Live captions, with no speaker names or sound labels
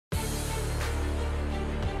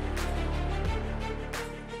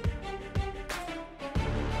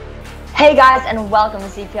Hey guys, and welcome to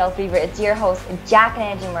CPL Fever. It's your host, Jack and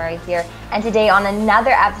Angie Murray here, and today on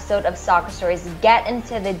another episode of Soccer Stories, Get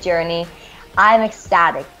Into the Journey. I'm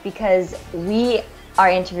ecstatic because we are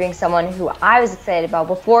interviewing someone who I was excited about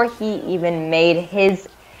before he even made his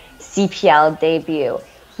CPL debut.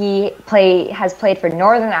 He has played for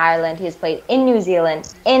Northern Ireland, he has played in New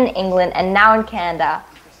Zealand, in England, and now in Canada.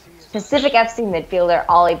 Pacific FC midfielder,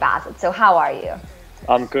 Ollie Bassett. So how are you?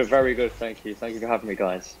 I'm good, very good, thank you. Thank you for having me,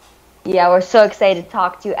 guys. Yeah, we're so excited to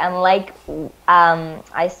talk to you. And like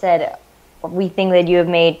I said, we think that you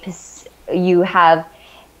have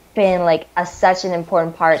been like such an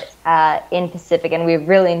important part in Pacific, and we've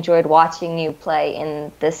really enjoyed watching you play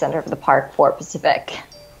in the center of the park for Pacific.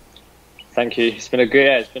 Thank you. It's been a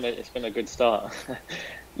good, it's been a good start.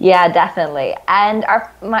 Yeah, definitely. And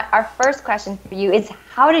our first question for you is,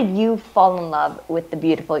 how did you fall in love with the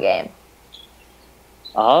beautiful game?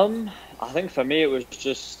 I think for me it was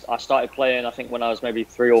just I started playing. I think when I was maybe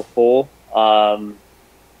 3 or 4,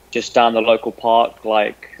 just down the local park,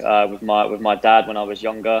 like with my dad when I was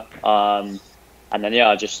younger. And then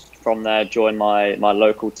I just from there joined my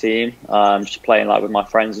local team, just playing like with my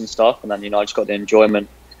friends and stuff. And then I just got the enjoyment,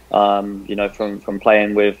 from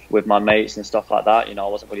playing with my mates and stuff like that. I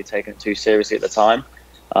wasn't really taking it too seriously at the time.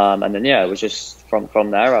 And then it was just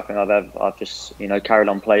from there. I think I've just carried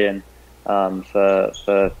on playing. For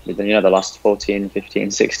the last 14,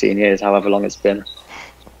 15, 16 years, however long it's been.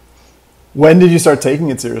 When did you start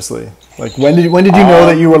taking it seriously? Like when did you know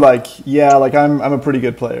that you were like, yeah, like I'm a pretty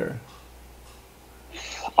good player?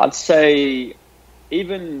 I'd say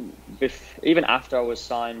even after I was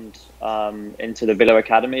signed into the Villa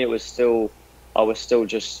Academy, I was still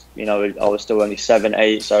just I was still only 7,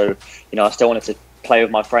 8, so I still wanted to play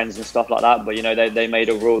with my friends and stuff like that. But they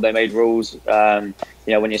made rules.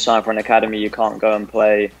 When you sign for an academy, you can't go and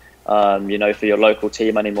play for your local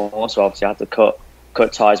team anymore. So obviously I had to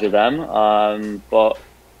cut ties with them. But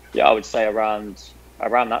I would say around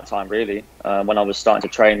that time really, when I was starting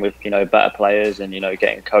to train with better players and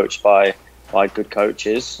getting coached by good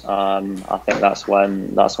coaches. I think that's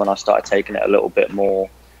when I started taking it a little bit more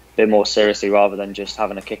seriously, rather than just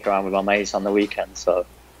having a kick around with my mates on the weekend. So.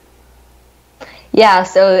 Yeah,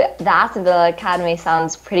 so the Aston Villa Academy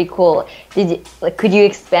sounds pretty cool. Could you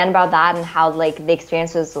expand about that and how the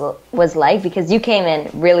experience was like? Because you came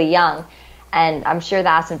in really young, and I'm sure the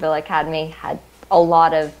Aston Villa Academy had a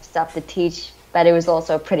lot of stuff to teach, but it was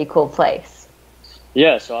also a pretty cool place.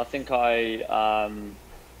 Yeah, so I think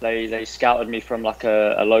they scouted me from like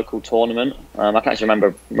a local tournament. I can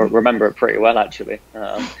actually remember it pretty well actually.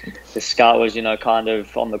 The scout was kind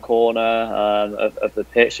of on the corner of the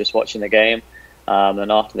pitch, just watching the game.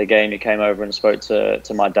 And after the game, he came over and spoke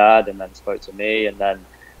to my dad, and then spoke to me. And then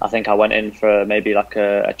I think I went in for maybe like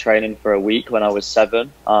a training for a week when I was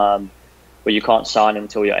 7, where you can't sign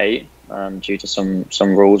until you're 8, due to some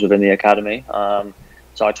rules within the academy.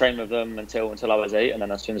 So I trained with them until I was 8, and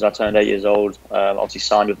then as soon as I turned 8 years old, obviously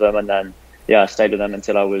signed with them, and then I stayed with them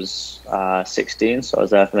until I was 16. So I was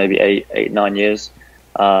there for maybe 8, 9 years.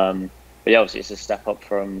 But obviously it's a step up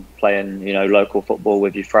from playing local football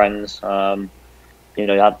with your friends. You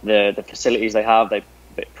have the facilities they have. They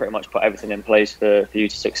pretty much put everything in place for you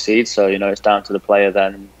to succeed. So it's down to the player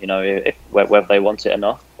then. Whether they want it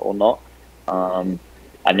enough or not. And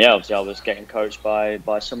obviously I was getting coached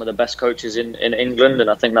by some of the best coaches in England, and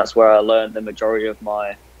I think that's where I learned the majority of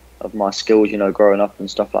my skills. Growing up and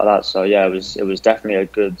stuff like that. So it was definitely a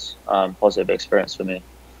good positive experience for me.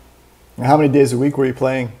 How many days a week were you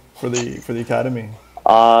playing for the academy?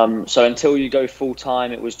 So until you go full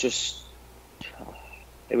time, it was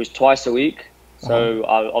twice a week. So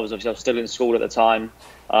I was still in school at the time.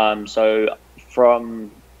 So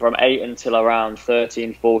from 8 until around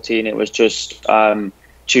 13, 14, it was just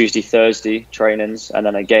Tuesday, Thursday trainings, and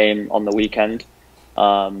then a game on the weekend.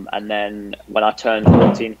 And then when I turned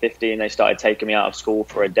 14, 15, they started taking me out of school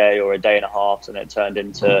for a day or a day and a half, and it turned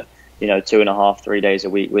into 2.5, 3 days a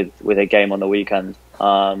week with a game on the weekend.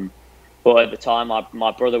 But at the time,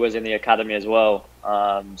 my brother was in the academy as well.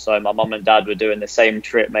 So my mum and dad were doing the same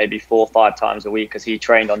trip maybe 4 or 5 times a week, because he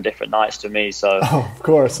trained on different nights to me. So of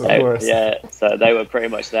course. Yeah, so they were pretty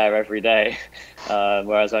much there every day,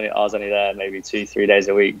 whereas I was only there maybe 2, 3 days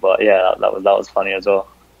a week. But yeah, that was funny as well.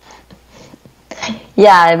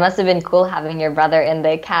 Yeah, it must have been cool having your brother in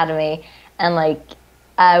the academy. And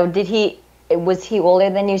was he older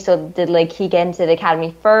than you? So did he get into the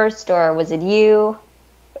academy first, or was it you?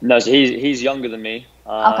 No, so he's younger than me.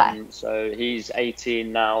 Okay. So he's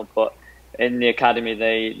 18 now, but in the academy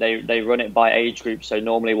they run it by age group. So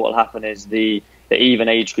normally what will happen is the the even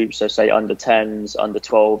age groups, so say under 10s, under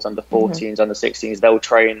 12s, under 14s, under 16s, they'll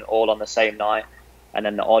train all on the same night. And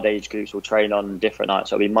then the odd age groups will train on different nights.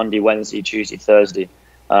 So it'll be Monday, Wednesday, Tuesday, Thursday.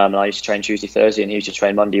 And I used to train Tuesday, Thursday, and he used to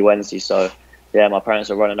train Monday, Wednesday. So yeah, my parents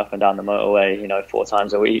were running up and down the motorway, 4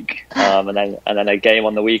 times a week, and then a game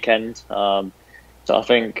on the weekend. So I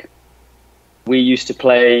think we used to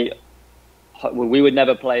play. We would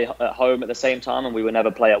never play at home at the same time, and we would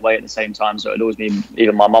never play away at the same time. So it'd always be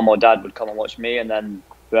either my mum or dad would come and watch me, and then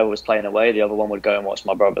whoever was playing away, the other one would go and watch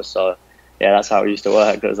my brother. So yeah, that's how it used to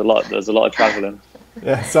work. There was a lot of traveling.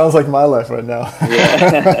 Yeah, sounds like my life right now.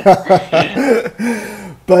 Yeah.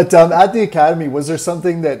 But at the academy, was there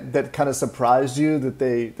something that kind of surprised you that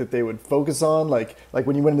they would focus on? Like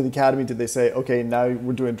when you went into the academy, did they say, okay, now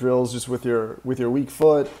we're doing drills just with your weak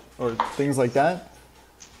foot or things like that?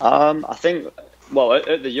 I think, well,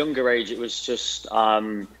 at the younger age, it was just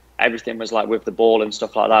everything was like with the ball and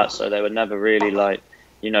stuff like that. So they would never really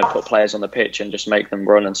put players on the pitch and just make them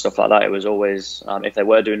run and stuff like that. It was always, if they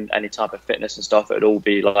were doing any type of fitness and stuff, it would all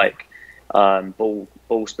be like ball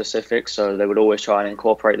specific. So they would always try and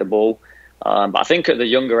incorporate the ball. But I think at the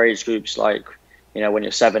younger age groups, like, when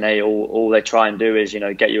you're 7, 8, all they try and do is,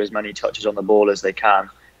 get you as many touches on the ball as they can.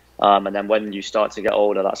 And then when you start to get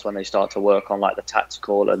older, that's when they start to work on like the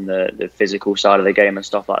tactical and the physical side of the game and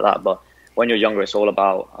stuff like that. But when you're younger, it's all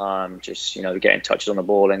about just getting touches on the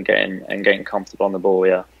ball and getting comfortable on the ball.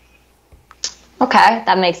 Yeah. Okay,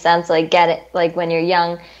 that makes sense. Like get it like when you're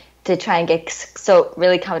young to try and get so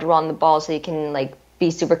really comfortable on the ball, so you can like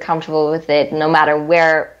be super comfortable with it, no matter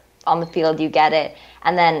where on the field you get it.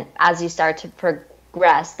 And then as you start to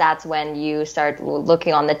progress, that's when you start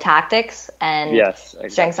looking on the tactics and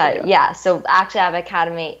strength side. Yeah. So actually, I have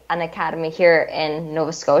an academy here in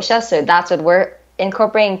Nova Scotia. So that's what we're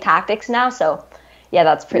incorporating tactics now. So yeah,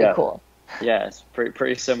 that's pretty cool. Yeah, it's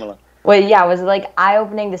pretty similar. Well, yeah, it was like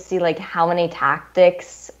eye-opening to see like how many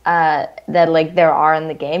tactics that like there are in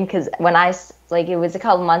the game. Because when it was a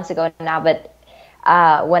couple months ago now, but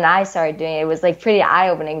when I started doing it, it was like pretty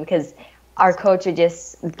eye-opening because our coach would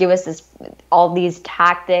just give us all these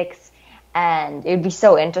tactics, and it would be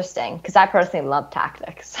so interesting because I personally love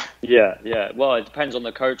tactics. Yeah. Well, it depends on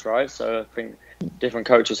the coach, right? So I think different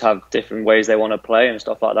coaches have different ways they want to play and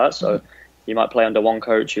stuff like that. So you might play under one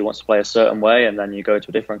coach who wants to play a certain way, and then you go to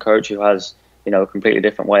a different coach who has, a completely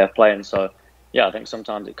different way of playing. So yeah, I think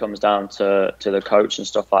sometimes it comes down to the coach and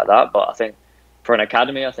stuff like that. But I think for an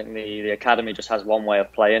academy, I think the academy just has one way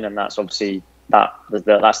of playing, and that's obviously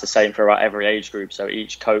that's the same for every age group. So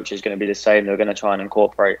each coach is going to be the same. They're going to try and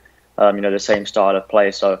incorporate, the same style of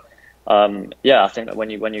play. So, I think that when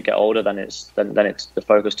you get older, then it's the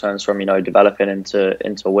focus turns from developing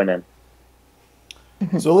into winning.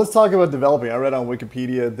 So let's talk about developing. I read on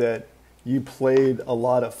Wikipedia that you played a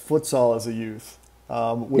lot of futsal as a youth.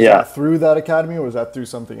 Was that through that academy, or was that through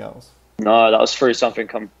something else? No, that was through something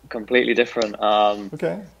completely different.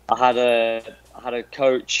 Okay. I had a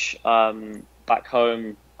coach back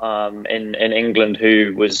home in England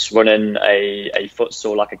who was running a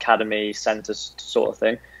futsal like academy centre sort of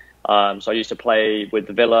thing. So I used to play with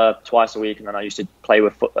the Villa twice a week, and then I used to play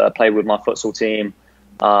with my futsal team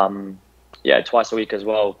twice a week as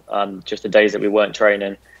well. Just the days that we weren't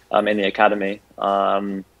training in the academy.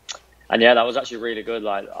 And yeah, that was actually really good.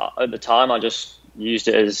 Like at the time, I just used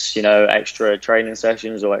it as extra training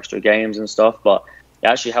sessions or extra games and stuff, but it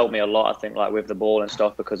actually helped me a lot, I think, like with the ball and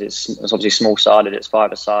stuff, because it's obviously small-sided, it's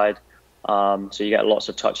 5-a-side, so you get lots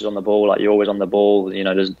of touches on the ball, like you're always on the ball,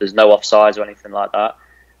 there's no offsides or anything like that.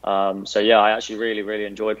 So yeah, I actually really, really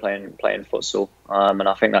enjoy playing futsal, and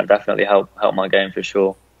I think that definitely helped my game for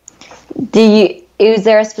sure. Is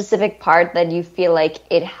there a specific part that you feel like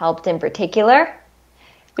it helped in particular,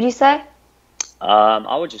 would you say?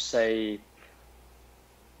 I would just say,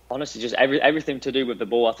 honestly, just everything to do with the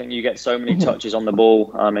ball. I think you get so many touches on the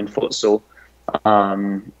ball in futsal.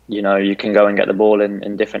 You can go and get the ball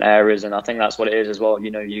in different areas, and I think that's what it is as well.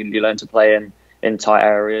 You learn to play in tight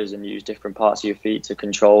areas and use different parts of your feet to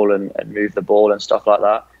control and move the ball and stuff like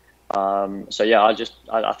that. So yeah,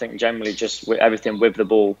 I think generally just everything with the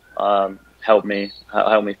ball helped me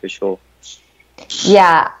for sure.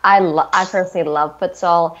 Yeah, I personally love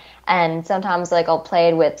futsal, and sometimes like I'll play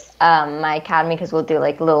it with my academy because we'll do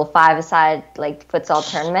like little 5-a-side like futsal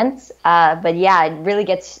tournaments. But yeah, it really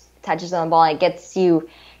gets touches on the ball, and it gets you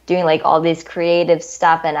doing like all this creative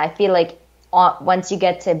stuff. And I feel like once you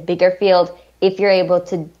get to a bigger field, if you're able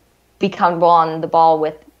to be comfortable on the ball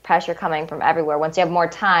with pressure coming from everywhere, once you have more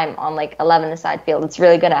time on like 11-a-side field, it's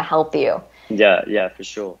really going to help you. Yeah, for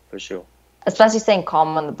sure. Especially staying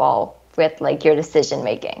calm on the ball with like your decision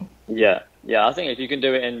making. Yeah, Yeah, I think if you can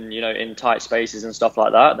do it in, in tight spaces and stuff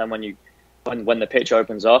like that, then when the pitch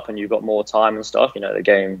opens up and you've got more time and stuff, the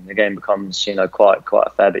game becomes, quite a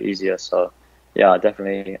fair bit easier. So yeah, I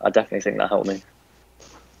definitely think that helped me.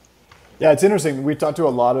 Yeah, it's interesting. We talked to a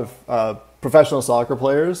lot of professional soccer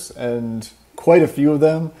players, and quite a few of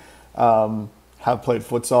them have played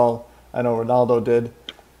futsal. I know Ronaldo did.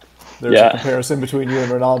 There's a comparison between you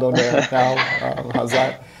and Ronaldo now. How's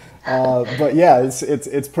that? But yeah,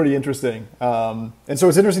 it's pretty interesting. And so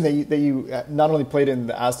it's interesting that you not only played in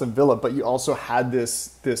the Aston Villa, but you also had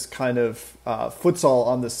this kind of futsal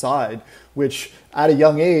on the side, which at a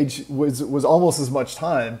young age was almost as much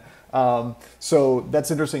time. So that's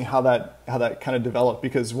interesting how that kind of developed,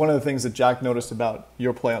 because one of the things that Jack noticed about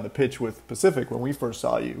your play on the pitch with Pacific when we first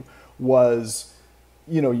saw you was,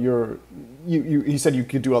 he said you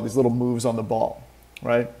could do all these little moves on the ball,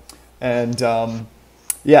 right? And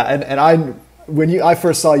when I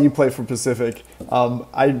first saw you play for Pacific,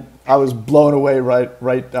 I was blown away right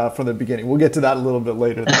from the beginning. We'll get to that a little bit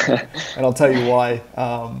later, and I'll tell you why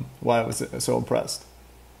I was so impressed.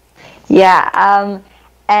 Yeah.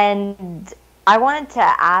 And I wanted to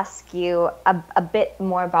ask you a bit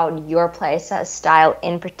more about your play style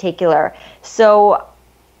in particular. So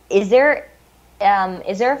do you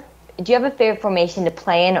have a favorite formation to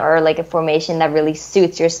play in, or like a formation that really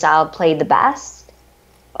suits your style of play the best?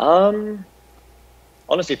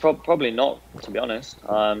 Honestly, probably not, to be honest.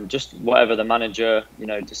 Just whatever the manager,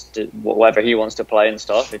 whatever he wants to play and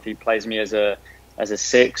stuff. If he plays me as a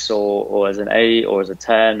 6 or as an 8 or as a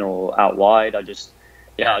 10 or out wide, I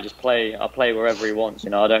play wherever he wants. I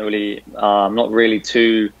don't really, I'm not really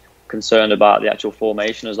too concerned about the actual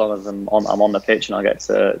formation, as long as I'm on the pitch and I get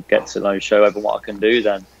to show everyone what I can do.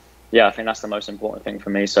 Then, yeah, I think that's the most important thing for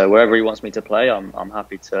me. So wherever he wants me to play, I'm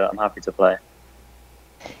happy to play.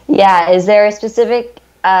 Yeah, is there a specific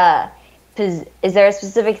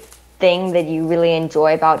thing that you really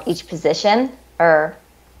enjoy about each position, or?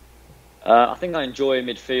 I think I enjoy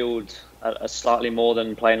midfield slightly more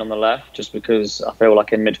than playing on the left, just because I feel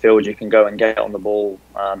like in midfield you can go and get on the ball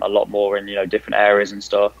a lot more in different areas and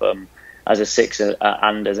stuff. As a 6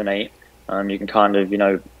 and as an 8, you can kind of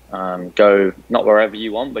go not wherever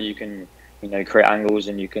you want, but you can create angles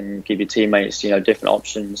and you can give your teammates different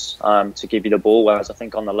options to give you the ball. Whereas I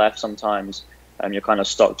think on the left sometimes you're kind of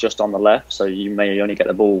stuck just on the left, so you may only get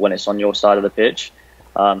the ball when it's on your side of the pitch.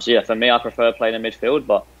 So yeah, for me, I prefer playing in midfield,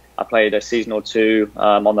 but I played a season or two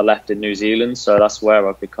on the left in New Zealand, so that's where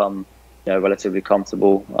I've become relatively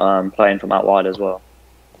comfortable playing from out wide as well.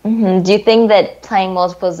 Mm-hmm. Do you think that playing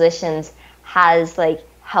multiple positions has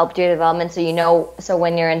helped your development? So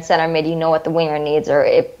when you're in center mid, you know what the winger needs,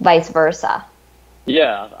 or vice versa?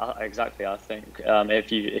 Yeah, exactly. I think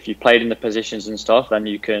if you played in the positions and stuff, then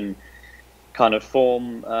you can kind of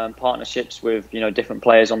form partnerships with different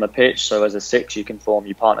players on the pitch. So as a 6, you can form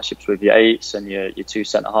your partnerships with your 8s and your 2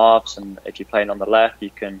 centre halves, and if you're playing on the left, you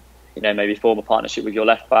can maybe form a partnership with your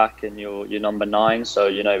left back and your number 9. So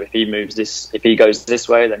if he goes this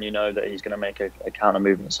way, then that he's going to make a counter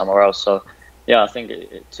movement somewhere else. So yeah, I think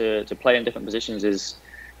to play in different positions is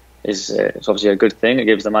it's obviously a good thing. It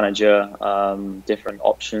gives the manager different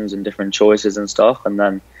options and different choices and stuff, and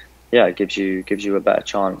then yeah, it gives you a better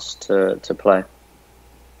chance to play.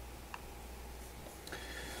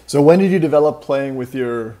 So when did you develop playing with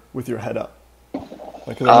your head up?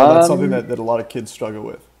 Because I know that's something that a lot of kids struggle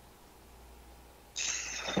with.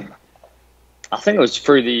 I think it was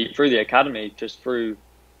through the academy, just through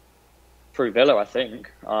Villa. I think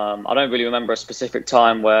I don't really remember a specific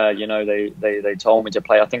time where they told me to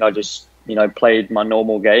play. I think I just played my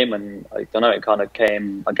normal game, and I don't know, it kind of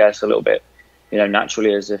came, I guess, a little bit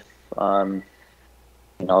naturally, as if I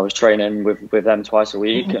was training with them twice a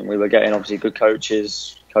week, and we were getting obviously good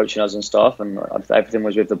coaches coaching us and stuff, and everything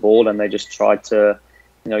was with the ball, and they just tried to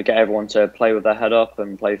get everyone to play with their head up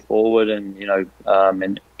and play forward, and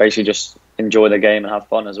and basically just enjoy the game and have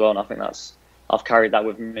fun as well. And I think I've carried that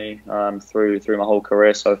with me through my whole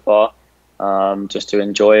career so far, just to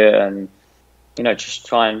enjoy it and just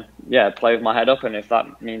try and play with my head up, and if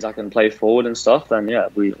that means I can play forward and stuff, then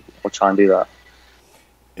we'll try and do that.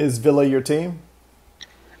 Is Villa your team?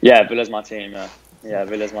 Yeah, Villa's my team. Yeah,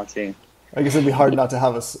 Villa's my team. I guess it'd be hard not to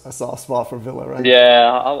have a soft spot for Villa, right? Yeah,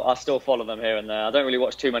 I still follow them here and there. I don't really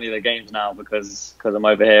watch too many of the games now because I'm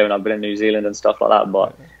over here and I've been in New Zealand and stuff like that.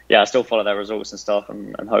 But yeah, I still follow their results and stuff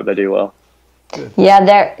and hope they do well. Good. Yeah,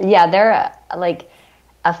 they're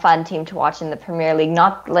a fun team to watch in the Premier League.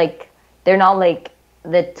 They're not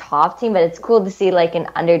the top team, but it's cool to see an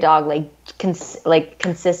underdog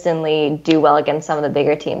consistently do well against some of the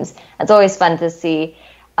bigger teams. It's always fun to see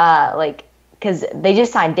because they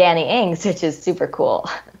just signed Danny Ings, which is super cool.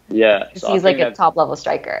 Yeah, so he's like a top level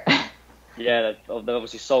striker. Yeah, they've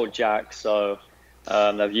obviously sold Jack, so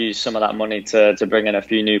they've used some of that money to bring in a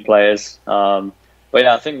few new players. But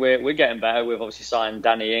yeah, I think we're getting better. We've obviously signed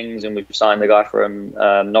Danny Ings, and we've signed the guy from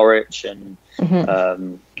Norwich, and I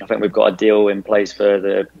think we've got a deal in place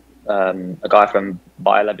for a guy from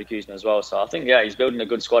Bayer Leverkusen as well. So I think he's building a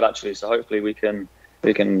good squad actually. So hopefully we can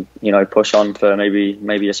push on for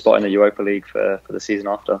maybe a spot in the Europa League for the season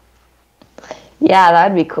after. Yeah,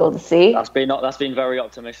 that'd be cool to see. That's been very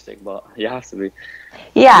optimistic, but you have to be.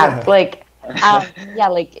 Yeah, like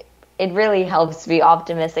it really helps to be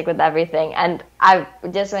optimistic with everything. And I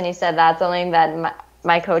just when you said that, something that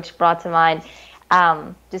my coach brought to mind,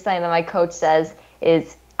 just something that my coach says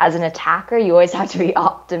is, as an attacker, you always have to be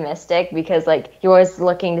optimistic, because like you're always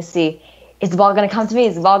looking to see, is the ball going to come to me?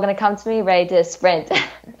 Is the ball going to come to me? Ready to sprint.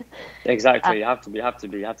 Exactly. You have to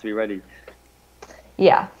be ready.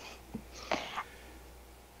 Yeah.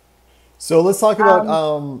 So let's talk about.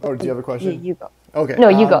 Or do you have a question? You go. Okay. No,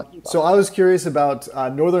 you go. So I was curious about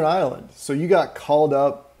Northern Ireland. So you got called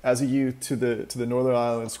up as a youth to the Northern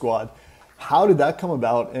Ireland squad. How did that come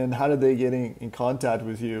about, and how did they get in contact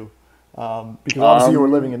with you? Because obviously you were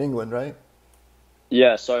living in England, right?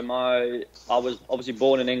 Yeah. So I was obviously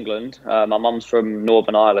born in England. My mum's from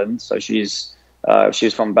Northern Ireland, so she's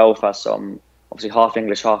from Belfast. So I'm obviously half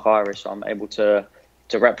English, half Irish. So I'm able to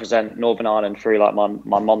represent Northern Ireland through like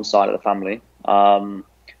my mum's side of the family. And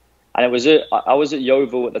I was at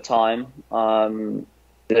Yeovil at the time,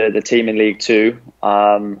 the team in League Two,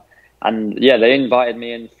 and yeah, they invited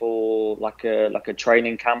me in for like a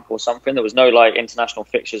training camp or something. There was no like international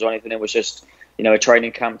fixtures or anything. It was just a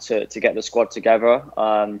training camp to get the squad together.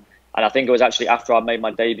 And I think it was actually after I made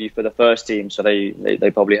my debut for the first team, so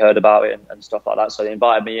they probably heard about it and stuff like that. So they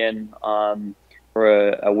invited me in for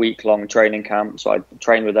a week-long training camp. So I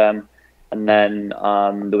trained with them. And then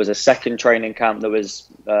there was a second training camp that was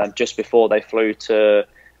just before they flew to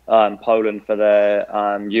Poland for their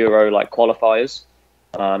Euro qualifiers.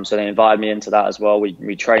 So they invited me into that as well.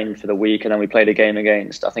 We trained for the week, and then we played a game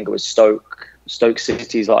against, I think it was Stoke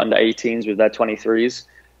City's under 18s with their 23s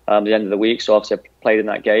at the end of the week. So obviously I played in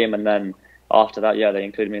that game, and then after that, they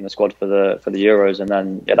included me in the squad for the Euros, and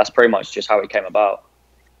then that's pretty much just how it came about.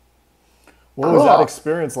 What was that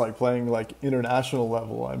experience like, playing like international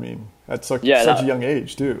level? I mean, at such a young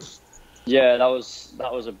age too. Yeah, that was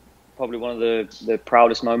probably one of the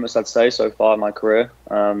proudest moments I'd say so far in my career.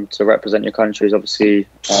 To represent your country is obviously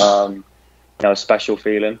a special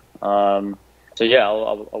feeling. So yeah, I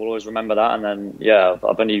will always remember that. And then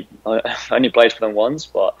I've only played for them once,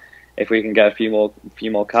 but if we can get a few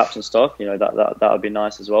more caps and stuff, that would be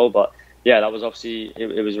nice as well. But yeah, that was obviously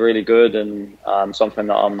it was really good, and something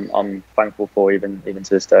that I'm thankful for even to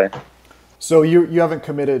this day. So you haven't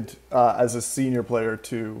committed as a senior player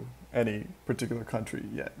to any particular country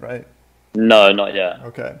yet, right? No, not yet.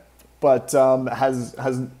 Okay, but has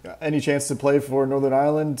any chance to play for Northern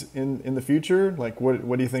Ireland in the future? Like,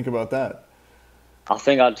 what do you think about that? I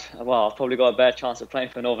think I've probably got a better chance of playing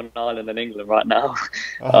for Northern Ireland than England right now.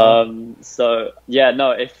 So yeah,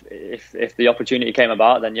 no, if the opportunity came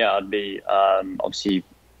about, then I'd be obviously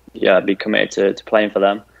I'd be committed to playing for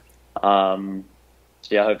them. So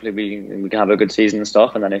yeah, hopefully we can have a good season and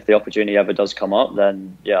stuff. And then if the opportunity ever does come up,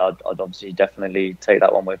 then I'd obviously definitely take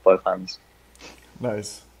that one with both hands.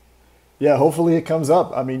 Nice. Yeah, hopefully it comes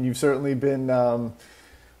up. I mean, you've certainly been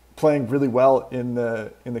playing really well in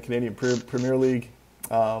the Canadian Premier League.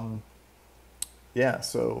 So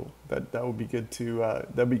that would be good to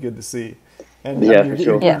see. And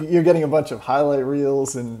you're getting a bunch of highlight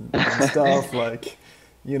reels and stuff like.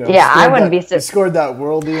 I wouldn't be surprised. You scored that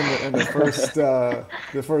worldie in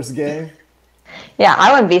the first game. Yeah,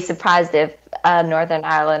 I wouldn't be surprised if Northern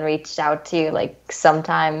Ireland reached out to you like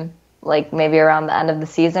sometime, like maybe around the end of the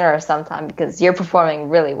season or sometime, because you're performing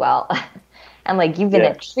really well, and like you've been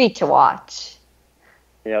a treat to watch.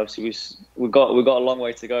 Yeah, obviously we've got a long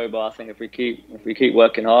way to go, but I think if we keep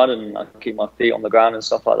working hard and I can keep my feet on the ground and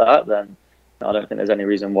stuff like that, then I don't think there's any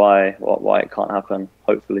reason why it can't happen.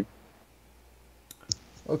 Hopefully.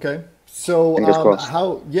 Okay, so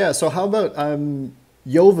how about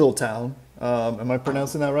Yeovil Town? Am I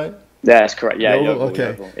pronouncing that right? Yeah, that's correct. Yeah, Yeovil,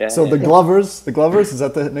 okay. Yeovil. Yeah, so the Glovers, is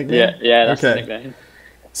that the nickname? Yeah, that's the nickname.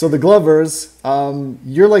 So the Glovers,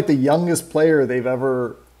 you're like the youngest player they've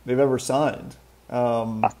ever signed.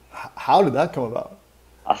 How did that come about?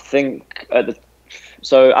 I think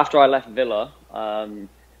so after I left Villa,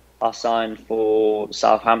 I signed for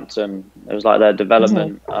Southampton. It was like their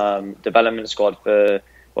development squad for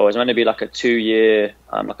well, it was meant to be like a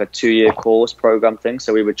 2-year course program thing.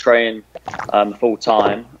 So we would train full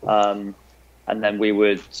time, and then we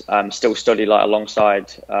would still study like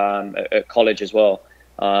alongside at college as well.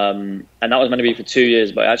 And that was meant to be for 2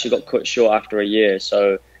 years, but it actually got cut short after a year.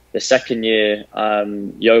 So the second year,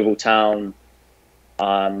 Yeovil Town,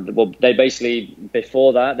 well, they basically,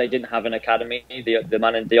 before that, they didn't have an academy.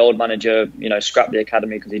 The old manager, scrapped the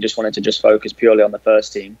academy because he just wanted to just focus purely on the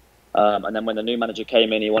first team. And then when the new manager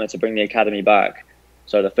came in, he wanted to bring the academy back.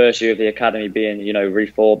 So the first year of the academy being,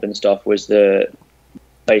 reformed and stuff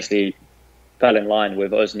basically fell in line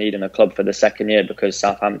with us needing a club for the second year because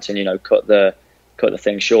Southampton, cut the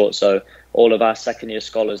thing short. So all of our second year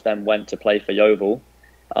scholars then went to play for Yeovil.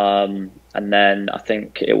 And then I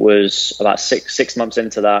think it was about six months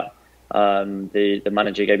into that, the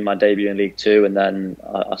manager gave me my debut in League Two, and then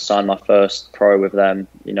I signed my first pro with them,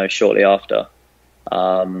 shortly after.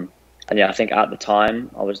 And yeah, I think at the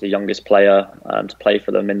time I was the youngest player to play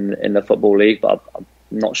for them in the Football League, but I'm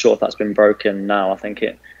not sure if that's been broken now. I think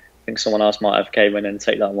someone else might have came in and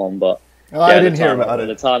take that one, but I didn't hear about it. At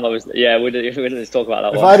the time I was, we didn't talk about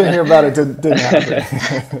that if one. I didn't hear about it, didn't happen.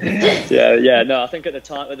 No, I think at the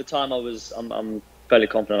time I'm fairly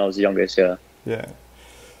confident I was the youngest. Yeah.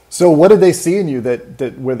 So what did they see in you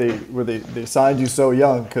that where they signed you so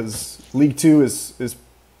young? Because League Two is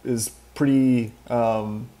pretty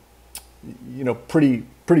pretty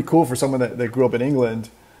cool for someone that grew up in England.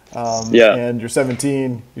 And you're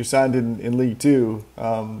 17, you're signed in League Two.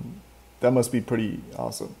 That must be pretty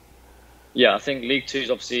awesome. Yeah, I think League Two is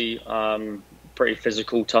obviously pretty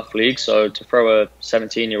physical, tough league. So to throw a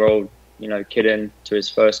 17-year-old, kid in to his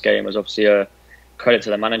first game was obviously a credit to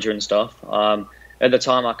the manager and stuff. At the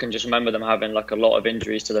time, I can just remember them having like a lot of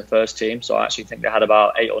injuries to the first team. So I actually think they had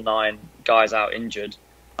about 8 or 9 guys out injured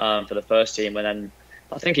for the first team. And then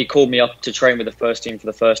I think he called me up to train with the first team for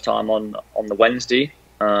the first time on the Wednesday.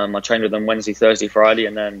 I trained with them Wednesday, Thursday, Friday,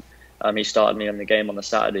 and then he started me on the game on the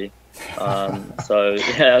Saturday. So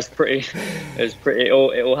yeah, it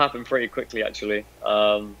all happened pretty quickly actually.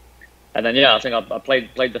 And then I think I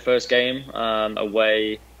played the first game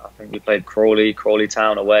away. I think we played Crawley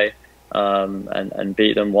Town away, and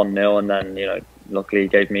beat them 1-0. And then luckily he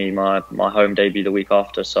gave me my home debut the week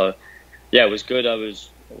after. So yeah, it was good. I was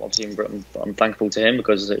obviously I'm thankful to him,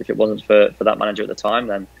 because if it wasn't for that manager at the time,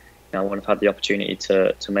 then I wouldn't have had the opportunity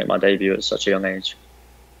to make my debut at such a young age.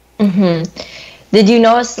 Mm-hmm. Did you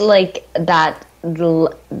notice like that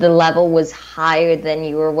the level was higher than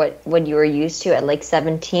what you were used to at like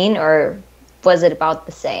 17, or was it about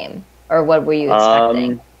the same, or what were you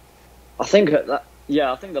expecting? I think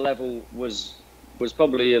the level was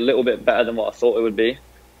probably a little bit better than what I thought it would be.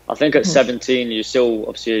 I think at 17 you're still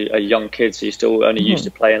obviously a young kid, so you're still only used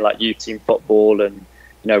to playing like youth team football and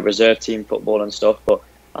reserve team football and stuff. But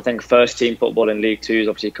I think first team football in League Two is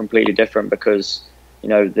obviously completely different, because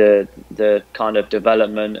the kind of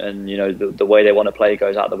development and the way they want to play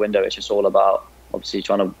goes out the window. It's just all about obviously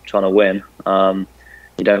trying to win.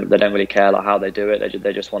 They don't really care like how they do it.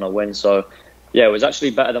 They just want to win. So yeah, it was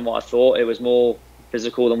actually better than what I thought. It was more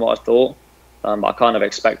physical than what I thought. I kind of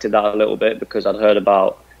expected that a little bit, because I'd heard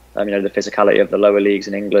about the physicality of the lower leagues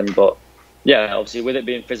in England. But yeah, obviously with it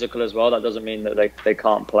being physical as well, that doesn't mean that they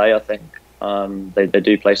can't play. I think they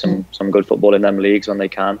do play some good football in them leagues when they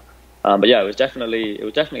can. But yeah, it was definitely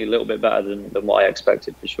a little bit better than what I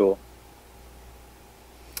expected, for sure.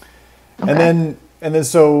 Okay. And then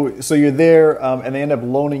so you're there, and they end up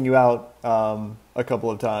loaning you out a couple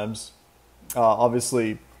of times,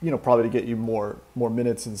 obviously probably to get you more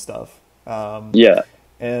minutes and stuff. Yeah.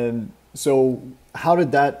 And so how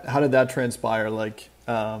did that transpire? Like,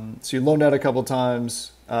 so you loaned out a couple of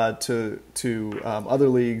times to other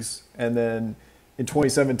leagues, and then in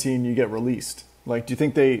 2017 you get released. Like, do you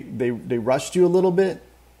think they rushed you a little bit?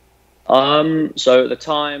 So at the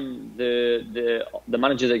time, the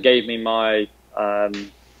manager that gave me my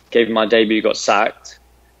debut got sacked,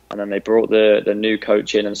 and then they brought the new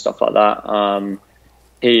coach in and stuff like that.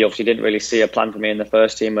 He obviously didn't really see a plan for me in the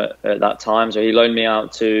first team at that time, so he loaned me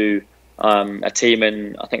out to a team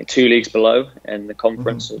in, I think, 2 leagues below in the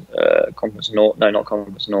conference, Conference North. No, not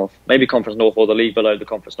Conference North. Maybe Conference North, or the league below the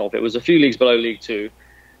Conference North. It was a few leagues below League Two.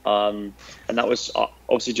 And that was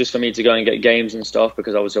obviously just for me to go and get games and stuff,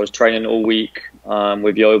 because I was training all week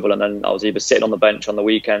with Yeovil, and then I was either sitting on the bench on the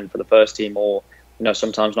weekend for the first team, or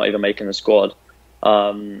sometimes not even making the squad.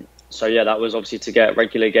 So yeah, that was obviously to get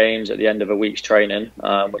regular games at the end of a week's training,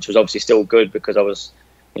 which was obviously still good, because I was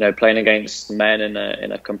playing against men in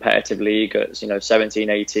a competitive league at 17,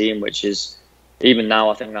 18, which is, even now,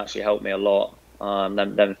 I think that actually helped me a lot.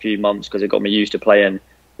 Them few months, because it got me used to playing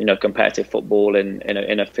competitive football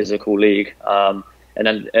in a physical league. And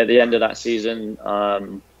then at the end of that season,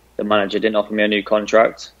 the manager didn't offer me a new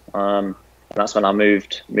contract. And that's when I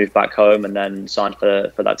moved back home and then signed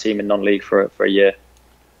for that team in non-league for a year.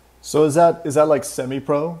 So is that like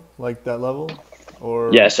semi-pro, like that level?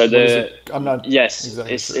 Or yeah, so I'm not yes,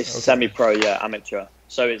 exactly it's sure. semi-pro, yeah, amateur.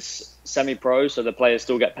 So it's semi-pro, so the players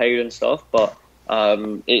still get paid and stuff, but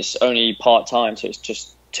it's only part-time, so it's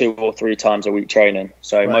just 2 or 3 times a week training.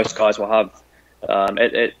 So Right. most guys will have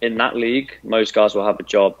in that league, most guys will have a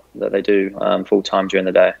job that they do full-time during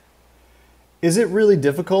the day. Is it really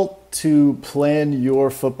difficult to plan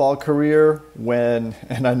your football career when,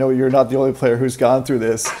 and I know you're not the only player who's gone through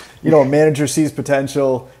this, a manager sees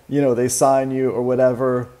potential, they sign you or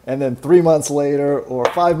whatever, and then 3 months later or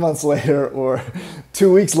 5 months later or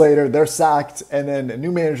 2 weeks later, they're sacked, and then a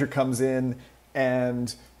new manager comes in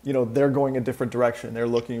and, they're going a different direction. They're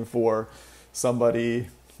looking for somebody,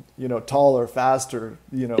 taller, faster,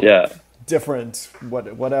 different,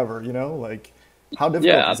 whatever, like how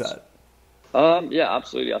difficult is that? Yeah,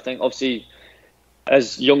 absolutely. I think obviously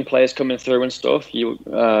as young players coming through and stuff,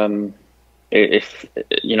 if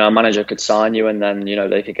a manager could sign you and then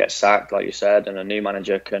they could get sacked, like you said, and a new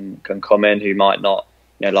manager can come in who might not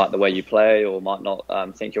like the way you play or might not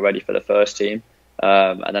think you're ready for the first team,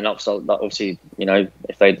 and then obviously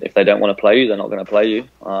if they don't want to play you, they're not going to play you.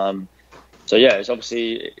 So yeah, it's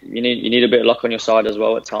obviously you need a bit of luck on your side as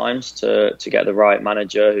well at times to get the right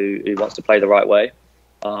manager who wants to play the right way.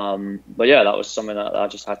 But yeah, that was something that I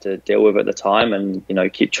just had to deal with at the time, and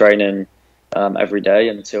keep training every day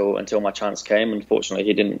until my chance came. Unfortunately,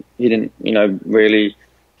 he didn't really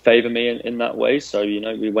favour me in that way. So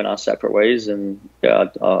we went our separate ways, and yeah,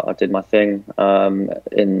 I did my thing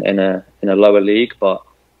in a lower league. But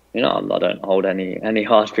I don't hold any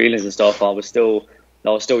hard feelings and stuff. I was still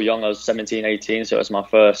young. I was 17, 18, so it was my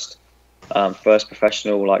first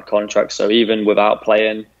professional contract. So even without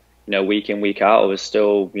playing, week in, week out, I was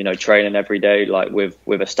still, training every day,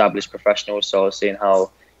 with established professionals. So I was seeing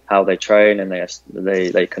how they train and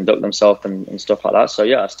they conduct themselves and stuff like that. So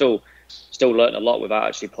yeah, I still learned a lot without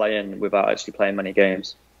actually playing many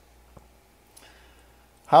games.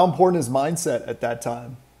 How important is mindset at that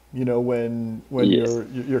time? When Yes.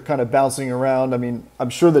 you're kind of bouncing around. I mean, I'm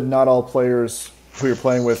sure that not all players who you're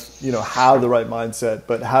playing with, have the right mindset,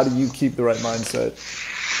 but how do you keep the right mindset?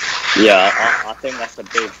 Yeah, I think that's a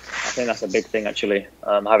big thing actually.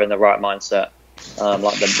 Having the right mindset,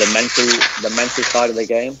 like the mental side of the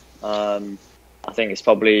game. I think it's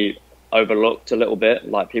probably overlooked a little bit.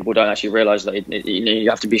 Like people don't actually realise that you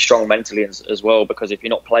have to be strong mentally as well, because if you're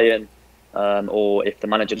not playing, or if the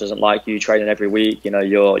manager doesn't like you training every week,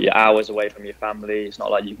 you're hours away from your family. It's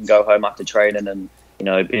not like you can go home after training and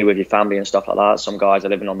be with your family and stuff like that. Some guys are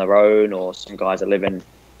living on their own, or some guys are living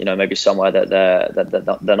maybe somewhere that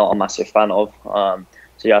they're not a massive fan of.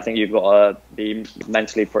 So yeah, I think you've got to be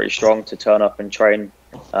mentally pretty strong to turn up and train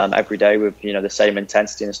every day with the same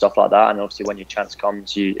intensity and stuff like that. And obviously, when your chance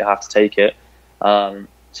comes, you have to take it. So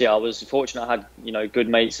yeah, I was fortunate. I had good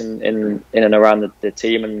mates in and around the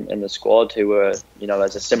team and the squad who were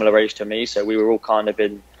as a similar age to me. So we were all kind of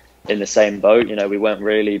in the same boat. We weren't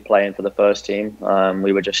really playing for the first team.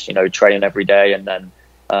 We were just training every day and then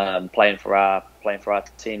playing for our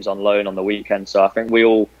teams on loan on the weekend. So I think we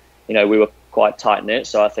all we were quite tight knit.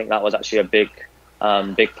 So I think that was actually a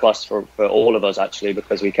big plus for all of us actually,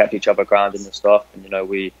 because we kept each other grounded and stuff, and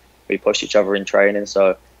we pushed each other in training.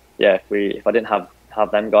 So yeah, if I didn't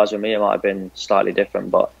have them guys with me, it might have been slightly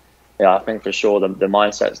different. But yeah, I think for sure the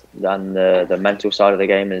mindset and the mental side of the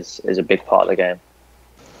game is a big part of the game.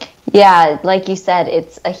 Yeah, like you said,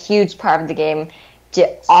 it's a huge part of the game,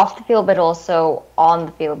 off the field, but also on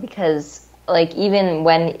the field, because even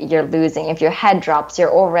when you're losing, if your head drops,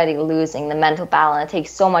 you're already losing the mental balance. It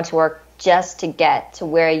takes so much work just to get to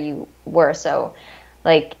where you were. So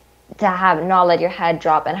to not let your head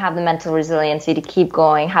drop and have the mental resiliency to keep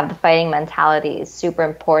going, have the fighting mentality is super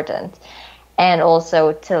important. And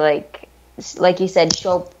also to like you said,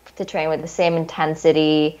 show up to train with the same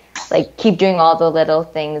intensity, keep doing all the little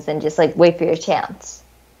things and just wait for your chance.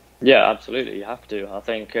 Yeah, absolutely. You have to. I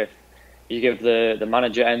think if you give the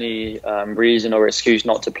manager any reason or excuse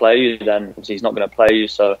not to play you, then obviously he's not going to play you.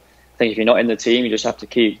 So I think if you're not in the team, you just have to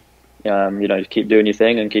keep doing your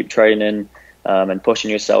thing and keep training and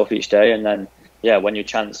pushing yourself each day. And then yeah, when your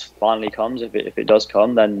chance finally comes, if it does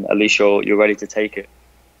come, then at least you're ready to take it.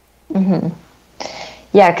 Mm-hmm.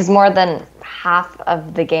 Yeah, because more than half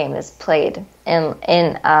of the game is played in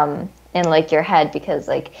your head, because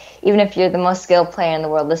even if you're the most skilled player in the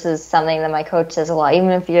world, this is something that my coach says a lot, even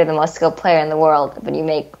if you're the most skilled player in the world, but you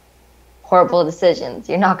make horrible decisions,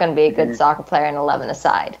 you're not going to be a good soccer player in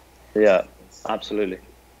 11-a-side. Yeah, absolutely.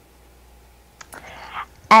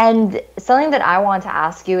 And something that I want to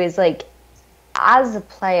ask you is, like, as a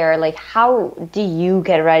player, like, how do you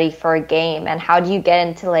get ready for a game, and how do you get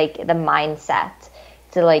into, like, the mindset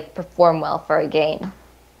to, like, perform well for a game?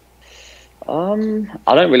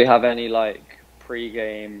 I don't really have any, like,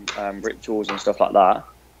 pre-game rituals and stuff like that.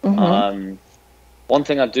 One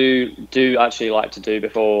thing I do actually like to do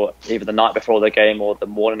before, either the night before the game or the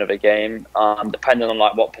morning of a game, depending on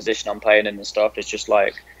like what position I'm playing in and stuff, is just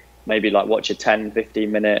like maybe like watch a 10-15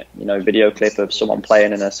 minute video clip of someone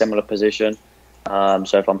playing in a similar position.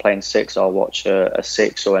 So if I'm playing 6, I'll watch a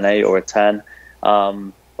 6 or an 8 or a 10.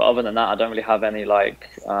 But other than that, I don't really have any like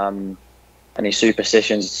any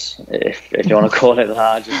superstitions, if you want to call it that.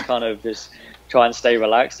 I just kind of just try and stay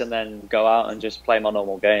relaxed and then go out and just play my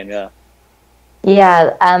normal game. Yeah.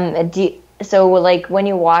 Yeah. So like when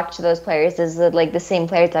you watch those players, is it like the same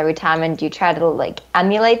players every time, and do you try to like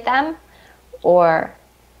emulate them, or?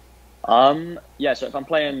 Yeah. So if I'm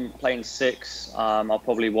playing 6, I'll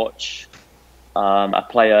probably watch a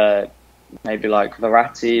player maybe like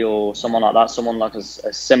Verratti or someone like that, someone like a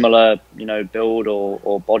similar build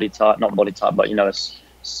or body type, not body type, but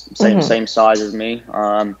same size as me.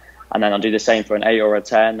 And then I'll do the same for an 8 or a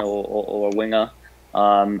 10 or a winger.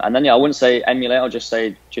 And then, I wouldn't say emulate. I'll just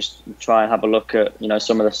say just try and have a look at,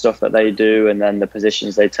 some of the stuff that they do and then the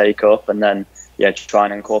positions they take up. And then, try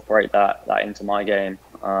and incorporate that into my game.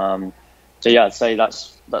 So, I'd say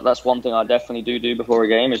that's one thing I definitely do before a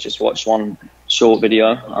game, is just watch one short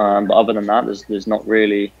video. But other than that, there's not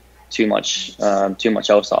really too much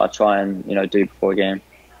else that I try and, do before a game.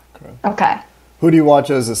 Okay. Who do you watch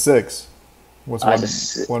as a 6? What's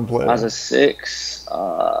one player? As a 6,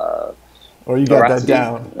 or you got that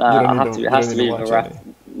down? It has to be Verratti.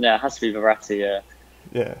 Yeah, it has to be Verratti.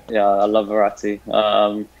 Yeah, I love Verratti.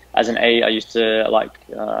 As an 8, I used to like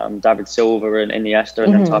David Silva and Iniesta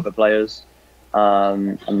and them type of players.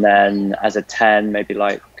 And then as a 10, maybe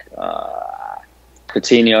like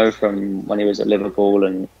Coutinho from when he was at Liverpool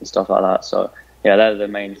and stuff like that. So they're the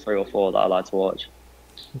main 3 or 4 that I like to watch.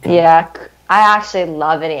 Okay. Yeah, I actually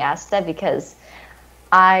love Iniesta because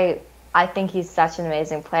I think he's such an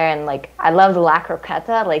amazing player, and like I love the La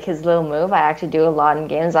Croqueta, like his little move. I actually do a lot in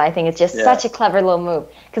games. I think it's just such a clever little move,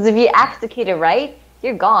 because if you execute it right,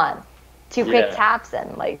 you're gone. 2 quick taps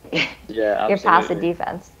and like you're past the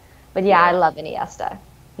defense. But I love Iniesta.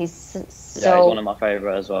 He's so he's one of my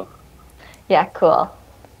favorite as well. Yeah, cool.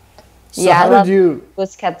 So how did you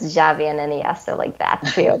Busquets, Xavi, and Iniesta, like that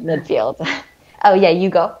trio midfield. Oh yeah, you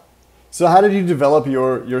go. So how did you develop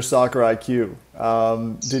your soccer IQ?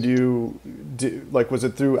 Was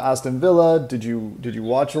it through Aston Villa? Did you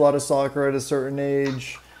watch a lot of soccer at a certain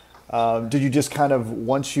age? Did you just kind of,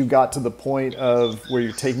 once you got to the point of where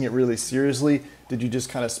you're taking it really seriously, did you just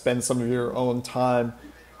kind of spend some of your own time,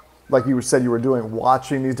 like you said you were doing,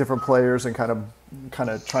 watching these different players and kind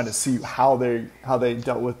of trying to see how they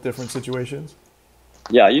dealt with different situations?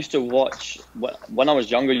 Yeah, I used to watch, when I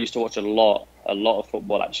was younger, I used to watch a lot of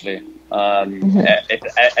football, actually.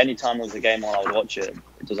 If any time there was a game on, I would watch it.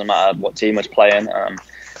 It doesn't matter what team was playing.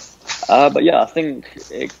 But I think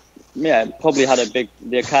it probably had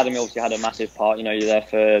the academy obviously had a massive part. You're there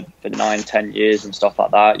for 9-10 years and stuff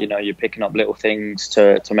like that. You're picking up little things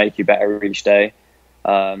to make you better each day.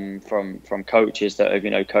 From coaches that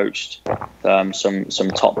have coached some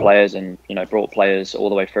top players and brought players all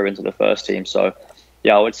the way through into the first team. So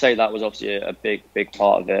I would say that was obviously a big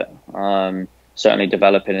part of it. Certainly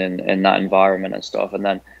developing in that environment and stuff. And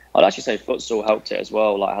then I'd actually say futsal helped it as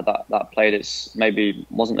well. Like that played its, maybe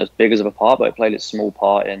wasn't as big as of a part, but it played its small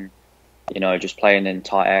part in just playing in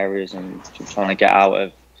tight areas and trying to get out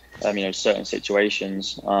of certain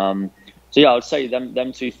situations. So I would say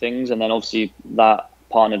them 2 things, and then obviously that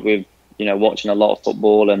partnered with watching a lot of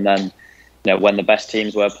football, and then when the best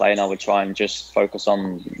teams were playing, I would try and just focus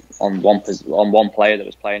on one player that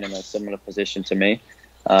was playing in a similar position to me,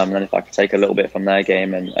 and then if I could take a little bit from their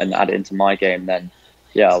game and add it into my game, then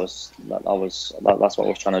that's what I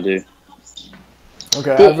was trying to do.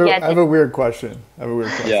 Okay, I have a weird question.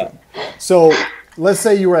 Yeah. So let's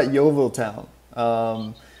say you were at Yeovil Town.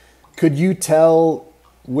 Could you tell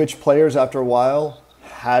which players after a while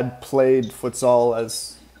had played futsal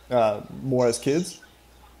as more as kids?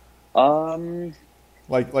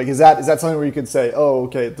 Like is that something where you could say, oh,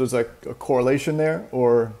 okay, there's a correlation there,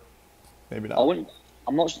 or maybe not?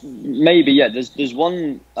 I'm not. Maybe There's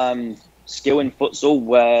one skill in futsal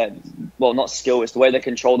where, well, not skill. It's the way they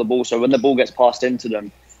control the ball. So when the ball gets passed into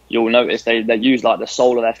them, you'll notice they use like the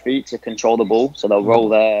sole of their feet to control the ball. So they'll roll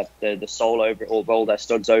the sole over it or roll their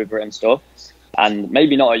studs over it and stuff. And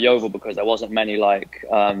maybe not at Yeovil because there wasn't many like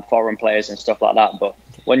foreign players and stuff like that. But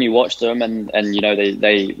when you watch them and you know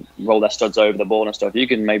they roll their studs over the ball and stuff, you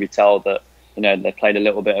can maybe tell that, you know, they played a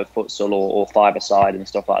little bit of futsal or five-a-side and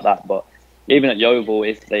stuff like that. But even at Yeovil,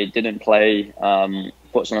 if they didn't play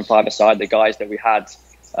futsal and five-a-side, the guys that we had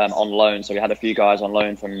on loan, so we had a few guys on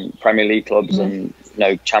loan from Premier League clubs and, you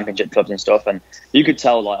know, Championship clubs and stuff, and you could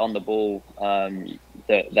tell like on the ball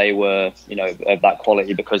that they were, you know, of that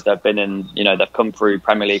quality because they've been in, you know, they've come through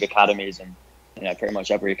Premier League academies, and, you know, pretty much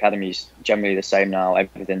every academy is generally the same now.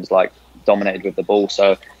 Everything's like dominated with the ball.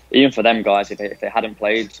 So even for them guys, if they hadn't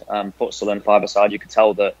played futsal and five-a-side, you could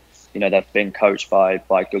tell that, you know, they've been coached by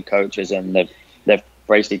good coaches, and they've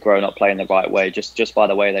basically grown up playing the right way just by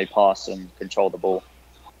the way they pass and control the ball.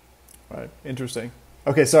 Right. Interesting.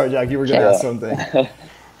 Okay, sorry, Jack, you were going to ask something.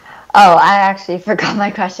 Oh, I actually forgot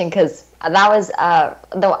my question because that was,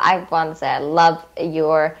 though I want to say I love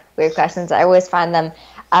your weird questions. I always find them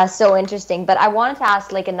so interesting. But I wanted to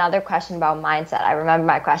ask like another question about mindset. I remember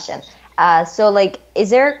my question. So like, is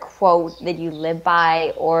there a quote that you live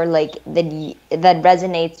by or like that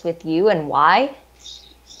resonates with you, and why?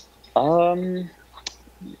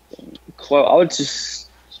 Quote,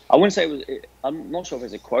 I wouldn't say it was, I'm not sure if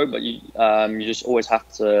it's a quote, but you just always have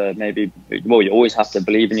to you always have to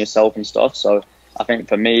believe in yourself and stuff. So I think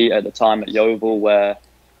for me at the time at Yeovil, where,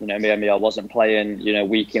 you know, maybe I wasn't playing, you know,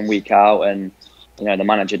 week in, week out, and, you know, the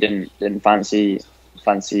manager didn't fancy,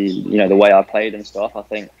 you know, the way I played and stuff. I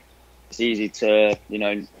think it's easy to, you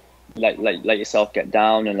know, let yourself get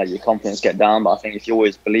down and let your confidence get down. But I think if you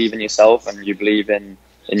always believe in yourself and you believe in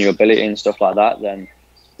your ability and stuff like that, then,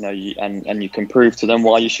 you know, and you can prove to them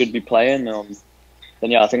why you should be playing. Then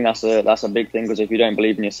yeah, I think that's a big thing, because if you don't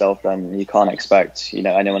believe in yourself, then you can't expect, you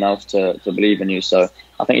know, anyone else to believe in you. So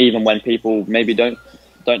I think even when people maybe don't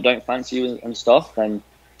fancy you and stuff, then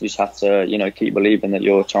you just have to, you know, keep believing that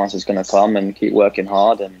your chance is going to come and keep working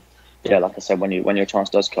hard. And yeah, like I said, when your chance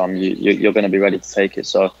does come, you're going to be ready to take it.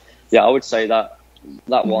 So yeah, I would say that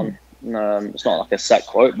one. It's not like a set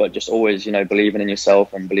quote, but just always, you know, believing in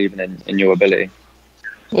yourself and believing in your ability.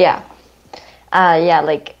 Yeah.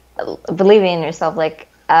 Like believing in yourself, like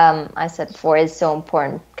I said before, is so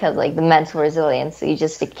important, because like the mental resilience, you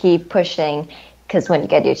just to keep pushing, because when you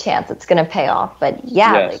get your chance, it's going to pay off. But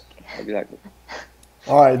yeah, yes, exactly.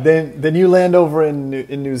 All right, then you land over in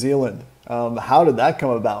New Zealand. How did that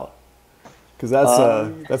come about? Because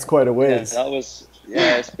that's quite a ways.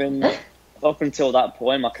 It's been up until that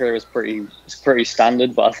point, my career was pretty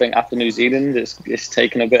standard. But I think after New Zealand, it's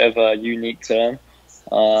taken a bit of a unique turn.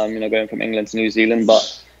 You know, going from England to New Zealand.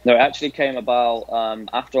 But no, it actually came about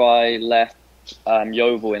after I left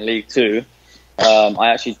Yeovil in League Two. I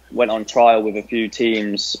actually went on trial with a few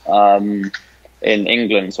teams in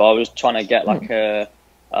England. So I was trying to get like a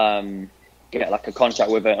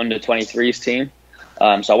contract with an under-23s team.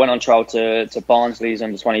 So I went on trial to Barnsley's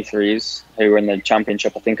under-23s, who were in the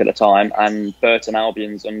Championship, I think, at the time, and Burton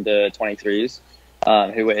Albion's under-23s,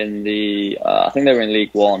 who were in I think they were in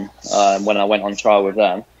League One when I went on trial with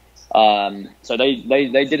them. So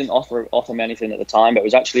they didn't offer me anything at the time, but it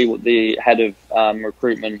was actually the head of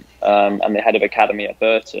recruitment and the head of academy at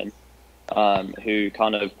Burton who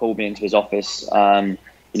kind of pulled me into his office,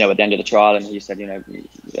 you know, at the end of the trial, and he said, you know,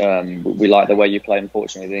 we like the way you play.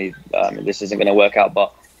 Unfortunately, this isn't going to work out,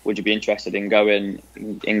 but would you be interested in going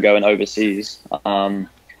overseas?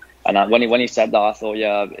 And when he said that, I thought,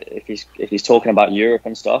 yeah, if he's talking about Europe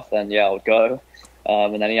and stuff, then yeah, I would go.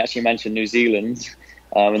 And then he actually mentioned New Zealand.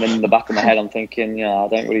 And then in the back of my head, I'm thinking, yeah, I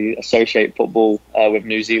don't really associate football with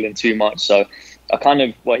New Zealand too much. So I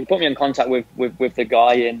he put me in contact with the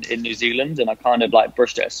guy in New Zealand, and I kind of like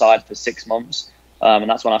brushed it aside for 6 months. And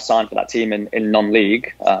that's when I signed for that team in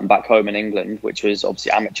non-league back home in England, which was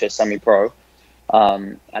obviously amateur, semi-pro.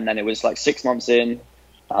 And then it was like 6 months in.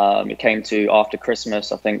 It came to after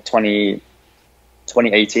Christmas, I think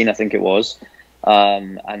 2018, I think it was.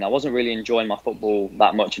 And I wasn't really enjoying my football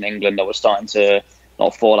that much in England. I was starting to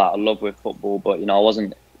not fall out of love with football, but, you know, I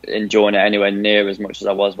wasn't enjoying it anywhere near as much as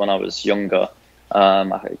I was when I was younger.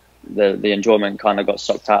 The enjoyment kind of got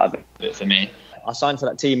sucked out of it for me. I signed for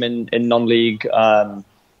that team in non-league. I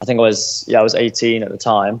think I was 18 at the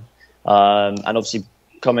time. And obviously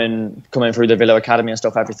coming through the Villa Academy and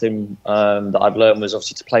stuff, everything that I've learned was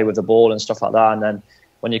obviously to play with the ball and stuff like that. And then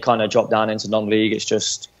when you kind of drop down into non-league, it's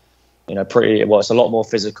just, you know, it's a lot more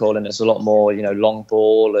physical, and it's a lot more, you know, long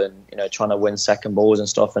ball and, you know, trying to win second balls and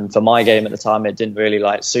stuff. And for my game at the time, it didn't really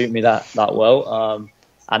like suit me that well.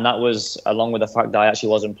 And that was along with the fact that I actually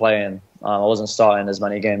wasn't playing. I wasn't starting as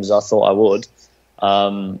many games as I thought I would.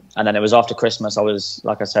 And then it was after Christmas, I was,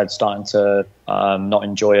 like I said, starting to not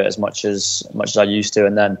enjoy it as much as I used to.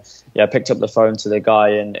 And then, I picked up the phone to the guy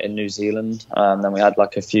in New Zealand. Then we had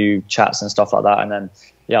like a few chats and stuff like that. And then,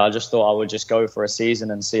 I just thought I would just go for a season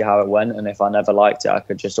and see how it went. And if I never liked it, I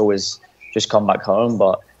could just always just come back home.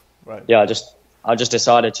 But right. I just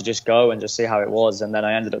decided to just go and just see how it was. And then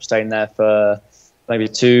I ended up staying there for maybe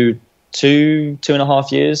two and a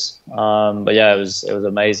half years. But it was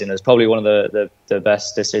amazing. It was probably one of the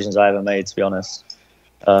best decisions I ever made, to be honest.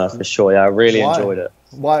 For sure. I really enjoyed it.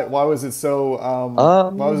 Why was it so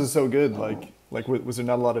why was it so good? Like was there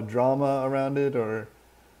not a lot of drama around it, or?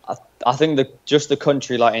 I think just the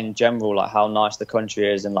country, like in general, like how nice the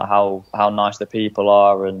country is and like how nice the people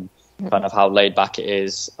are and kind of how laid back it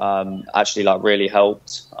is, actually like really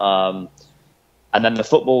helped. And then the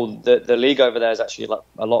football, the league over there is actually like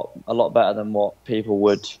a lot better than what people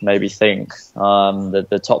would maybe think.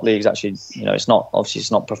 The top league is actually, it's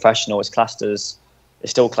not professional. It's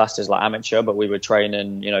still classed as like amateur, but we were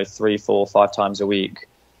training, 3, 4, 5 times a week.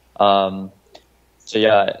 I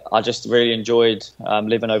just really enjoyed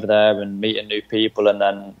living over there and meeting new people. And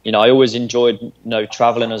then, I always enjoyed,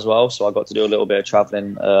 traveling as well. So I got to do a little bit of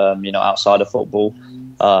traveling, outside of football.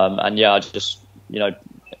 I just,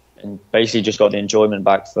 and basically just got the enjoyment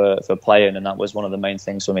back for playing. And that was one of the main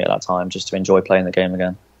things for me at that time, just to enjoy playing the game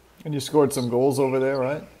again. And you scored some goals over there,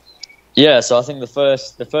 right? Yeah, so I think the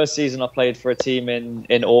first season I played for a team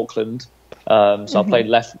in Auckland. I played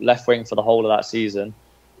left wing for the whole of that season.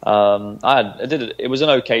 It was an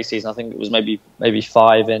okay season. I think it was maybe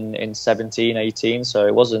 5 in 17, 18. So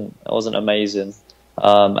it wasn't amazing.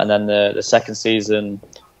 And then the second season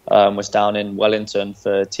was down in Wellington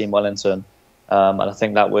for Team Wellington. And I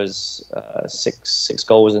think that was 6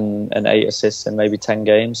 goals and 8 assists in maybe 10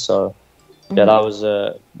 games. So that was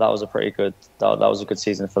a pretty good that was a good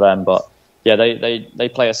season for them. But they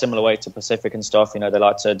play a similar way to Pacific and stuff. They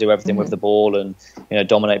like to do everything with the ball and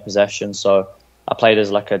dominate possession. So I played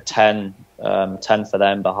as like a 10 for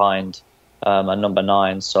them behind a number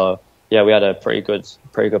 9. So we had a pretty good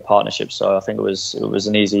partnership. So I think it was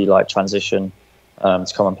an easy like transition to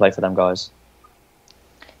come and play for them guys.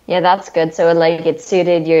 Yeah, that's good. So it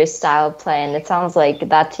suited your style of play, and it sounds like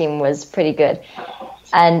that team was pretty good.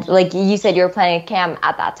 And like you said, you were playing a cam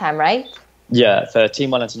at that time, right? Yeah, for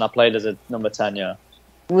Team Wellington, I played as a number 10. Yeah.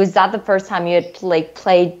 Was that the first time you had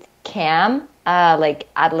played cam, at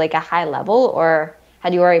a high level, or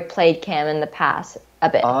had you already played cam in the past a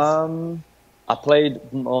bit? I played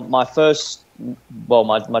my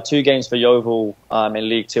 2 games for Yeovil in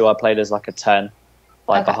League 2. I played as like a 10.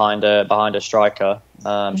 Behind a striker. So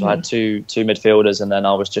I had two midfielders, and then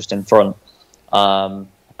I was just in front. And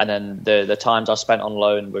then the times I spent on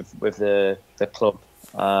loan with the club,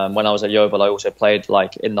 when I was at Yeovil, I also played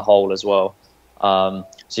like in the hole as well. I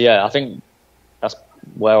think that's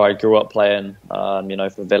where I grew up playing,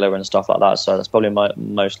 for Villa and stuff like that. So that's probably my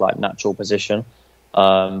most like natural position.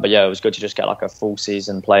 It was good to just get like a full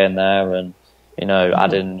season playing there and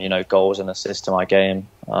adding goals and assists to my game.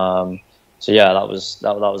 That was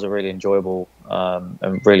a really enjoyable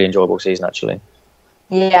season actually.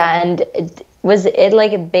 Yeah, and was it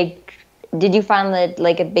like a big? Did you find that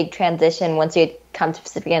like a big transition once you had come to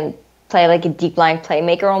Pacific and play like a deep lying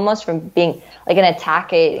playmaker, almost from being like an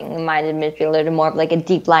attacking minded midfielder to more of like a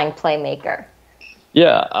deep lying playmaker?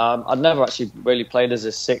 Yeah, I'd never actually really played as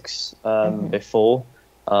a 6 before,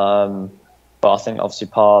 but I think obviously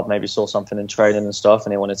Pa maybe saw something in training and stuff,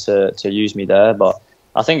 and he wanted to use me there, but.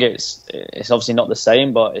 I think it's obviously not the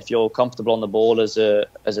same, but if you're comfortable on the ball as a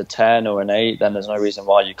 10 or an 8, then there's no reason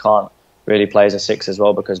why you can't really play as a 6 as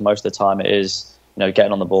well, because most of the time it is,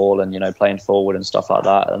 getting on the ball and, playing forward and stuff like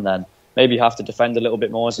that. And then maybe you have to defend a little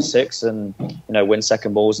bit more as a 6 and, win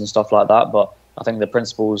second balls and stuff like that. But I think the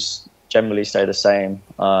principles generally stay the same,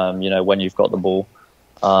 when you've got the ball.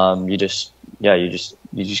 You just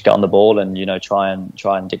get on the ball and, try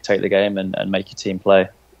and dictate the game and make your team play.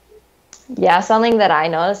 Yeah, something that I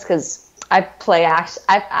noticed, because I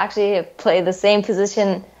actually play the same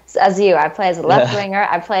position as you. I play as a left winger,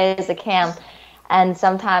 I play as a cam, and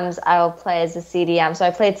sometimes I will play as a CDM. So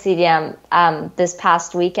I played CDM this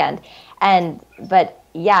past weekend, so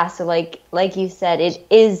like you said, it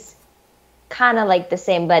is kind of like the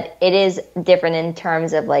same, but it is different in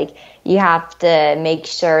terms of like you have to make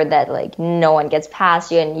sure that like no one gets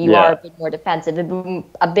past you, and you are a bit more defensive,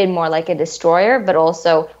 a bit more like a destroyer. But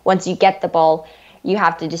also once you get the ball, you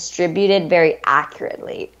have to distribute it very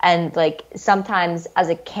accurately. And like sometimes as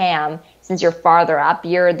a cam, since you're farther up,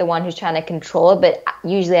 you're the one who's trying to control it. But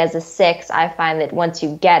usually as a 6, I find that once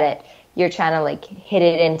you get it, you're trying to like hit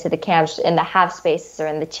it into the cams in the half spaces or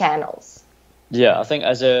in the channels. Yeah, I think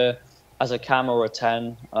as a cam or a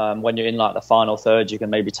 10, when you're in like the final third, you can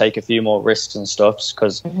maybe take a few more risks and stuffs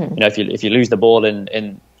because you know, if you lose the ball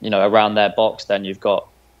in you know, around their box, then you've got,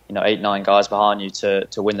 you know, 8-9 guys behind you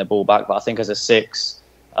to win the ball back. But I think as a 6,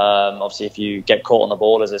 obviously if you get caught on the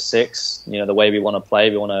ball as a 6, you know, the way we want to play,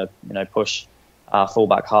 we want to, you know, push our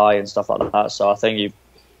fullback high and stuff like that. So I think you've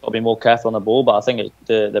got to be more careful on the ball. But I think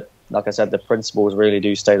the like I said, the principles really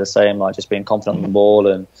do stay the same, like just being confident on the ball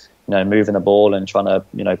and, you know, moving the ball and trying to,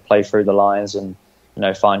 you know, play through the lines and, you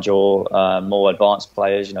know, find your more advanced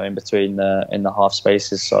players, you know, in between in the half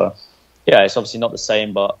spaces. So yeah, it's obviously not the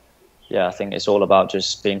same, but yeah, I think it's all about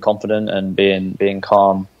just being confident and being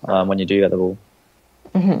calm when you do get the ball.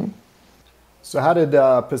 So how did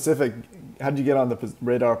how did you get on the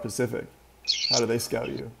Radar Pacific? How did they scout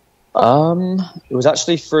you? It was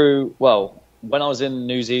actually through, well, when I was in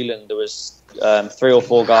New Zealand, there was 3 or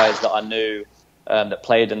 4 guys that I knew that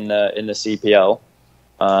played in the CPL.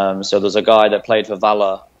 So there's a guy that played for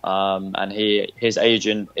Valor, and his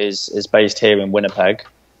agent is based here in Winnipeg.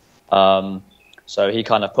 So he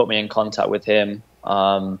kind of put me in contact with him,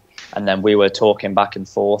 and then we were talking back and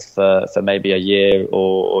forth for maybe a year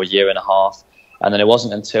or a year and a half. And then it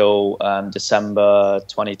wasn't until December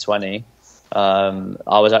 2020,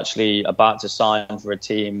 I was actually about to sign for a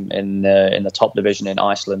team in the top division in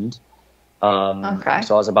Iceland. Okay.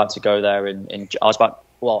 So I was about to go there I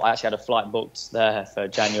actually had a flight booked there for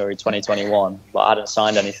January 2021, but I hadn't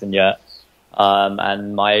signed anything yet.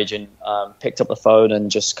 And my agent picked up the phone and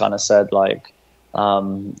just kind of said, like,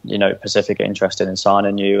 you know, Pacific are interested in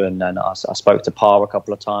signing you. And then I spoke to Pa a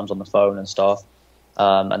couple of times on the phone and stuff.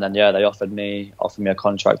 And then, yeah, they offered me a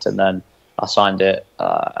contract, and then I signed it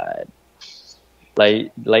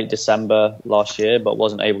late December last year, but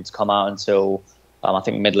wasn't able to come out until I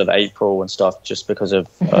think middle of April and stuff, just because of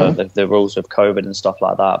the rules of COVID and stuff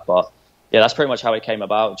like that. But yeah, that's pretty much how it came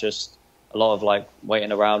about. Just a lot of like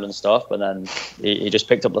waiting around and stuff, and then he just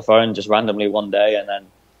picked up the phone just randomly one day,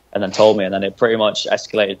 and then told me, and then it pretty much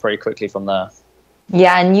escalated pretty quickly from there.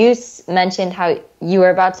 Yeah, and you mentioned how you were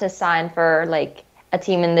about to sign for like a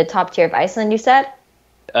team in the top tier of Iceland, you said?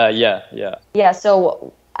 Yeah. Yeah,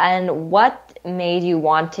 so, and what made you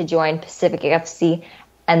want to join Pacific FC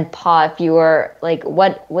and Pa? If you were, like,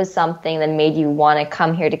 what was something that made you want to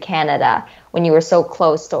come here to Canada when you were so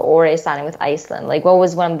close to already signing with Iceland? Like, what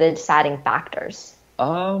was one of the deciding factors?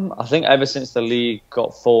 I think ever since the league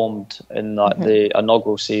got formed in like the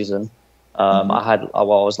inaugural season, I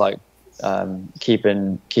was like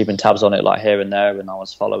keeping tabs on it like here and there, and I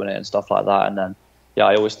was following it and stuff like that. And then yeah,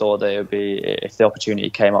 I always thought that it would be, if the opportunity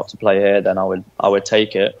came up to play here, then I would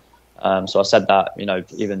take it. So I said that, you know,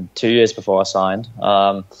 even 2 years before I signed.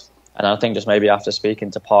 And I think just maybe after speaking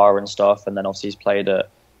to Pa and stuff, and then obviously he's played at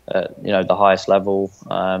you know, the highest level,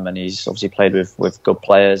 and he's obviously played with good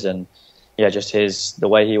players, and yeah, just the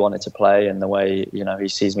way he wanted to play and the way, you know, he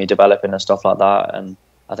sees me developing and stuff like that. And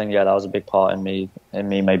I think, yeah, that was a big part in me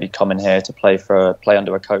maybe coming here to play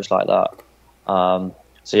under a coach like that.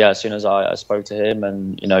 So yeah, as soon as I spoke to him,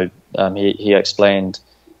 and you know, he explained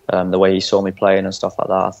the way he saw me playing and stuff like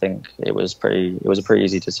that, I think it was a pretty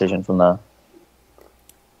easy decision from there.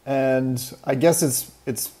 And I guess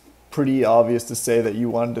it's pretty obvious to say that you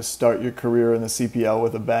wanted to start your career in the CPL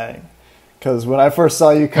with a bang, because when I first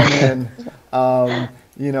saw you come in,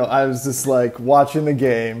 you know, I was just like watching the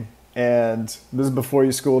game. And this is before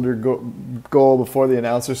you scored your goal, before the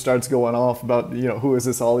announcer starts going off about, you know, who is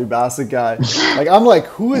this Ollie Bassett guy? Like, I'm like,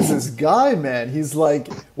 who is this guy, man? He's like,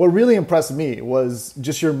 what really impressed me was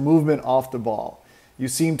just your movement off the ball. You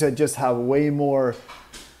seem to just have way more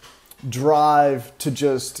drive to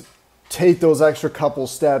just take those extra couple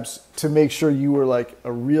steps to make sure you were like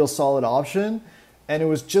a real solid option. And it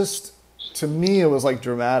was just, to me, it was like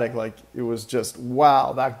dramatic. Like, it was just,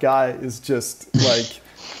 wow, that guy is just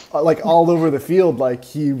like all over the field. Like,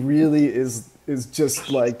 he really is just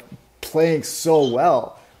like playing so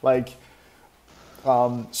well. Like,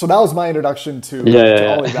 so that was my introduction to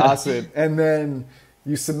Ollie Bassett. And then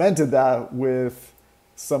you cemented that with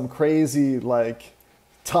some crazy like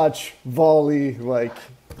touch volley. Like,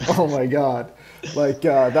 oh my God. Like,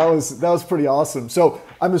 that was pretty awesome. So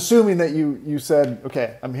I'm assuming that you said,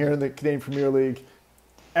 okay, I'm here in the Canadian Premier League.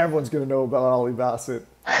 Everyone's going to know about Ollie Bassett.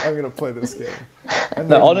 I'm going to play this game. And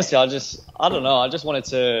then, no, honestly, I don't know. I just wanted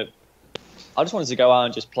to go out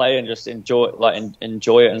and just play and just enjoy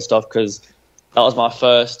it and stuff, because that was my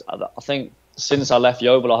first. I think since I left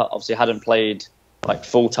Yeovil, I obviously hadn't played like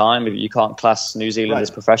full time. You can't class New Zealand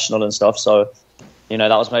as professional and stuff. So, you know,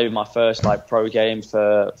 that was maybe my first like pro game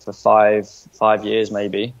for 5 years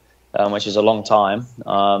maybe, which is a long time.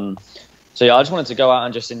 So yeah, I just wanted to go out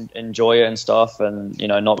and just enjoy it and stuff, and you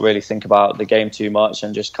know, not really think about the game too much,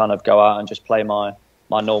 and just kind of go out and just play my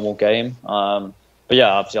normal game. But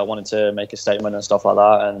yeah, obviously I wanted to make a statement and stuff like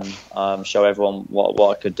that, and show everyone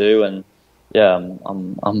what I could do. And yeah,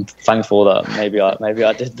 I'm thankful that maybe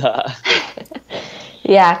I did that.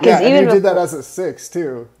 Yeah, because even you did that as a 6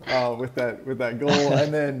 too, with that goal,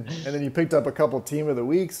 and then you picked up a couple team of the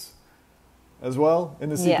weeks as well in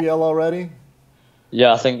the CPL already.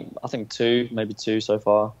 Yeah, I think 2, maybe 2 so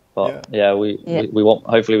far. But yeah, we want.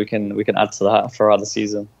 Hopefully, we can add to that for the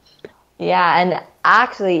season. Yeah, and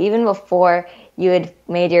actually, even before you had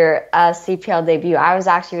made your CPL debut, I was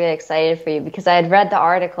actually really excited for you because I had read the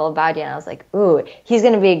article about you, and I was like, "Ooh, he's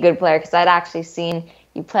going to be a good player," because I'd actually seen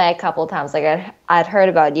you play a couple of times. Like I'd heard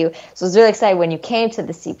about you, so I was really excited when you came to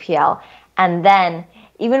the CPL, and then.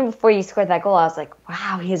 Even before you scored that goal, I was like,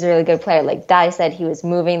 wow, he's a really good player. Like Daddy said, you were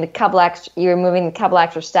moving the couple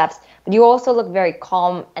extra steps, but you also look very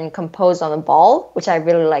calm and composed on the ball, which I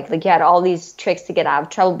really like. Like you had all these tricks to get out of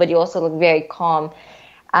trouble, but you also look very calm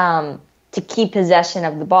to keep possession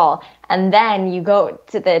of the ball. And then you go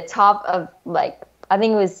to the top of, like, I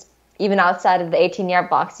think it was even outside of the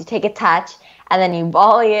 18-yard box. You take a touch, and then you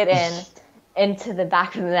volley it into the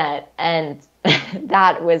back of the net. And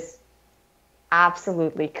that was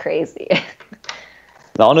absolutely crazy.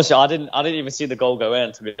 No, honestly, I didn't even see the goal go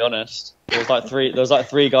in, to be honest. There was like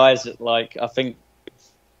three guys that, like, I think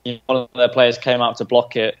one of their players came out to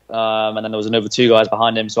block it, and then there was another 2 guys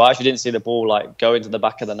behind him. So I actually didn't see the ball like go into the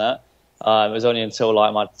back of the net. It was only until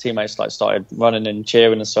like my teammates like started running and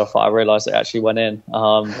cheering and stuff that I realised it actually went in.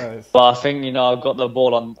 Nice. But I think, you know, I got the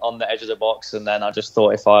ball on the edge of the box, and then I just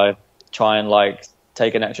thought if I try and like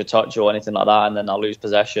take an extra touch or anything like that, and then I'll lose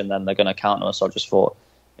possession, then they're going to counter us. So I just thought,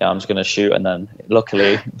 yeah, I'm just going to shoot, and then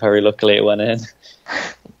very luckily, it went in.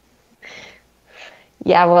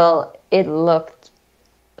 Yeah, well, it looked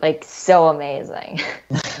like so amazing.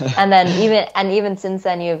 And then even since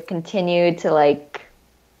then, you've continued to like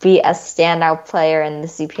be a standout player in the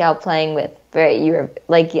CPL, playing with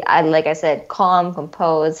like I said, calm,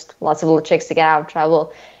 composed, lots of little tricks to get out of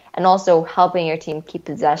trouble, and also helping your team keep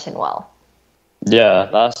possession well. Yeah,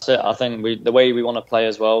 that's it. I think the way we want to play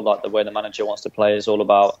as well, like the way the manager wants to play, is all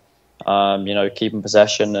about you know, keeping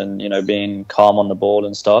possession and, you know, being calm on the ball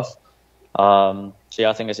and stuff. So yeah,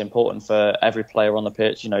 I think it's important for every player on the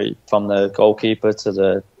pitch, you know, from the goalkeeper to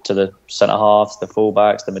the centre halves, the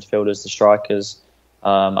fullbacks, the midfielders, the strikers.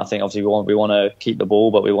 I think obviously we want to keep the ball,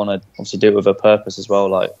 but we want to obviously do it with a purpose as well.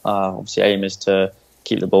 Like obviously aim is to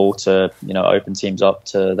keep the ball to, you know, open teams up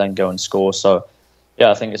to then go and score. So yeah,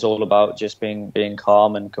 I think it's all about just being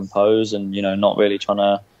calm and composed, and, you know, not really trying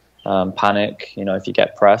to panic, you know, if you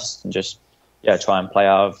get pressed, and just try and play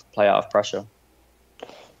out of pressure.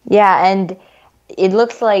 Yeah, and it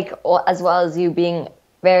looks like, as well as you being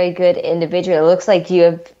very good individually, it looks like you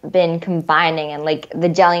have been combining, and like the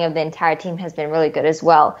gelling of the entire team has been really good as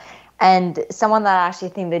well. And someone that I actually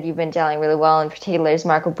think that you've been gelling really well in particular is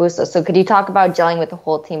Marco Busto. So could you talk about gelling with the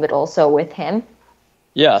whole team, but also with him?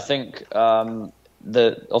 Yeah, I think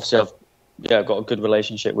obviously I've got a good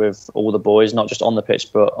relationship with all the boys, not just on the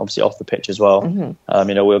pitch, but obviously off the pitch as well. Mm-hmm.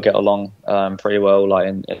 You know, we'll get along pretty well, like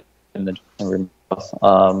in the room.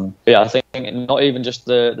 Yeah, I think not even just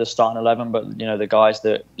the starting 11, but, you know, the guys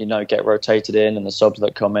that, you know, get rotated in, and the subs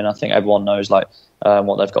that come in. I think everyone knows like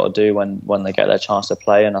what they've got to do when they get their chance to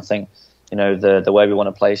play, and I think, you know, the way we want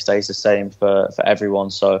to play stays the same for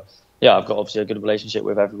everyone. So yeah, I've got obviously a good relationship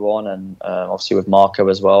with everyone, and obviously with Marco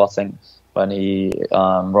as well. I think when he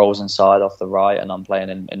rolls inside off the right and I'm playing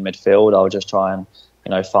in midfield, I'll just try and, you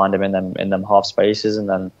know, find him in them half spaces, and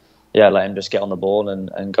then let him just get on the ball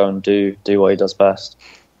and go and do what he does best.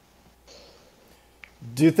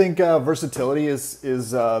 Do you think versatility is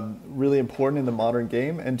really important in the modern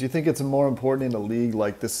game, and do you think it's more important in a league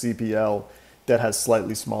like the CPL that has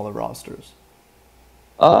slightly smaller rosters?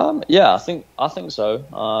 Yeah, I think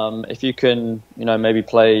so. If you can, you know, maybe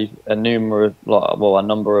play a number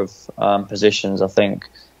of positions, I think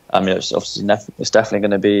it's definitely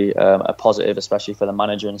going to be a positive, especially for the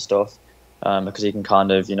manager and stuff, because he can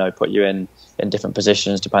kind of, you know, put you in different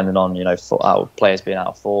positions depending on, you know, players being out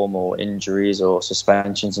of form or injuries or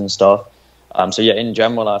suspensions and stuff. So yeah, in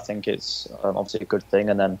general, I think it's obviously a good thing,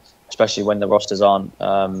 and then especially when the rosters aren't,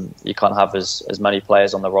 you can't have as many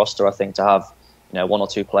players on the roster. I think to have, you know, 1 or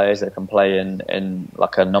 2 players that can play in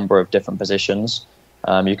like a number of different positions,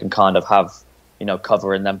 you can kind of have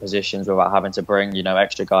cover in them positions without having to bring,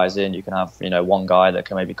 extra guys in. You can have, one guy that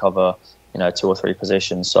can maybe cover, 2 or 3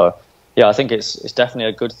 positions. So, yeah, I think it's definitely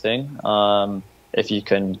a good thing. If you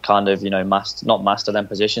can kind of, not master them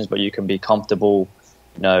positions, but you can be comfortable,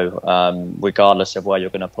 regardless of where you're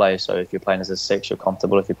going to play. So if you're playing as a 6, you're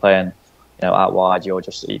comfortable. If you're playing, out wide, you're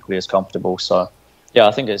just equally as comfortable. So, yeah,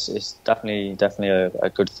 I think it's definitely a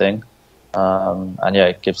good thing. And yeah,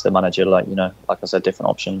 it gives the manager, like I said, different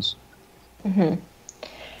options. Mm-hmm.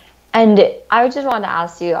 And I just want to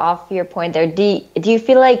ask you, off your point there, do you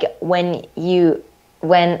feel like when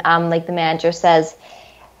like the manager says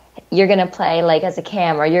you're gonna play like as a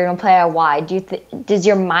cam or you're gonna play out wide, does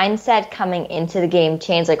your mindset coming into the game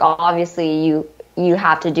change? Like obviously you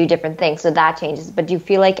have to do different things, so that changes. But do you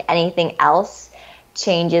feel like anything else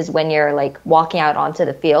changes when you're like walking out onto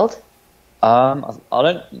the field? I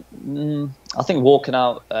think walking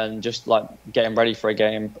out and just like getting ready for a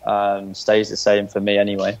game stays the same for me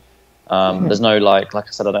anyway. There's no like I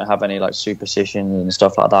said, I don't have any like superstitions and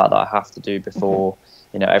stuff like that I have to do before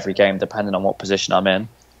every game, depending on what position I'm in.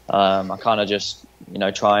 I kind of just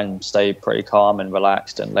try and stay pretty calm and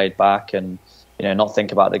relaxed and laid back, and not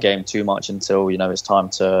think about the game too much until it's time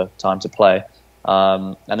to play.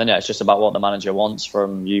 And then it's just about what the manager wants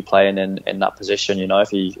from you playing in that position. If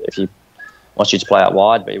he wants you to play out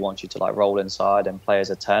wide, but he wants you to like roll inside and play as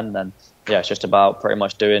a 10, then it's just about pretty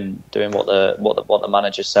much doing what the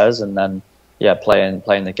manager says, and then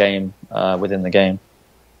playing the game within the game.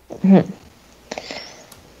 Mm-hmm.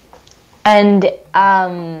 And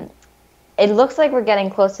it looks like we're getting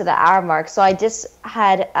close to the hour mark, so I just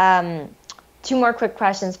had 2 more quick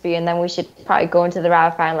questions for you, and then we should probably go into the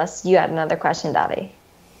rapid fire unless you had another question, Daddy.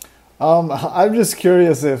 I'm just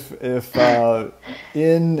curious if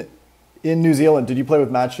in New Zealand, did you play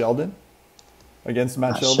with Matt Sheldon? Against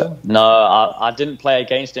Matt Sheldon? No, I didn't play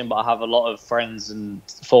against him, but I have a lot of friends and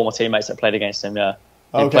former teammates that played against him. Yeah.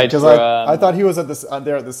 Okay, because I thought he was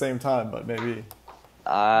there at the same time, but maybe.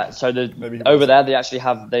 Over there they actually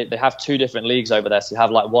have they have 2 different leagues over there. So you have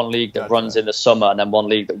like one league that runs in the summer and then one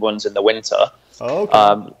league that runs in the winter. Oh,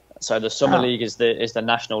 okay. So the summer league is the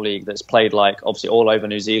national league that's played like obviously all over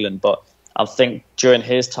New Zealand, but I think during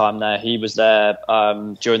his time there, he was there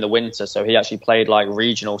during the winter, so he actually played like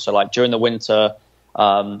regional. So like during the winter,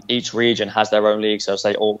 each region has their own league. So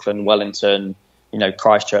say Auckland, Wellington,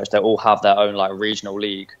 Christchurch, they all have their own like regional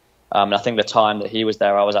league. And I think the time that he was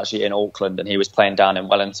there, I was actually in Auckland and he was playing down in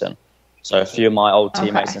Wellington. So a few of my old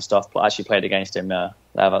teammates and stuff actually played against him. Yeah,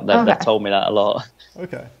 they've told me that a lot.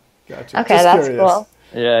 Okay, gotcha. Okay, just that's curious. cool.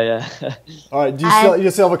 Yeah. All right, you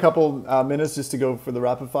still have a couple minutes just to go for the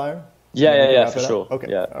rapid fire? Yeah, for sure. Okay.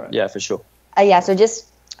 Yeah, all right. Yeah, for sure. So just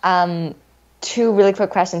 2 really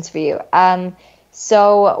quick questions for you.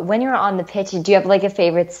 So when you're on the pitch, do you have like a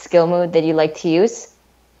favorite skill move that you like to use?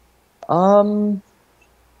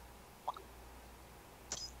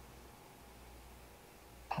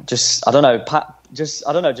 Just I don't know. Just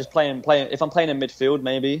playing. If I'm playing in midfield,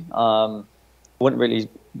 maybe wouldn't really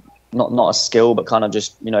not a skill, but kind of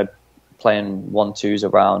just playing 1-2s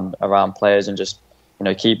around players and just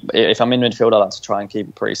keep. If I'm in midfield, I like to try and keep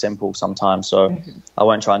it pretty simple sometimes. So I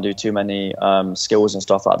won't try and do too many skills and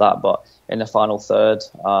stuff like that. But in the final third,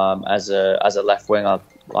 as a left wing, I'd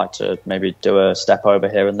like to maybe do a step over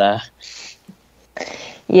here and there.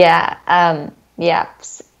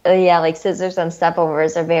 Like scissors and step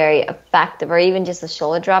overs are very effective, or even just a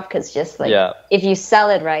shoulder drop, because just like if you sell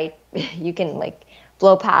it right, you can like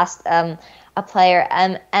blow past a player.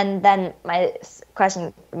 And then my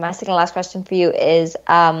second and last question for you is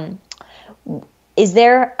there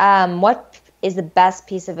what is the best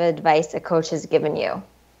piece of advice a coach has given you?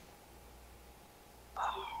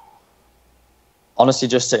 Honestly,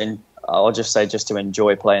 I'll just say to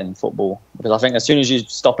enjoy playing football, because I think as soon as you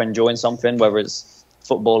stop enjoying something, whether it's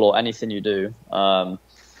football or anything you do, then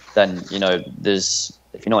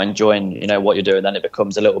if you're not enjoying what you're doing, then it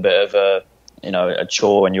becomes a little bit of a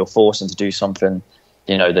chore, and you're forced to do something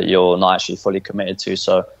that you're not actually fully committed to.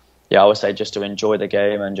 So I would say just to enjoy the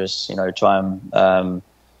game and just try and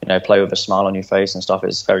play with a smile on your face and stuff.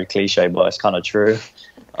 It's very cliche, but it's kind of true.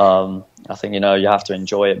 I think you have to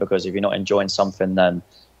enjoy it, because if you're not enjoying something, then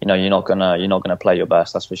you're not gonna play your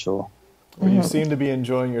best. That's for sure. Well, you seem to be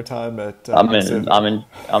enjoying your time at.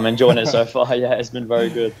 I'm enjoying it so far. Yeah, it's been very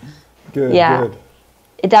good. Good.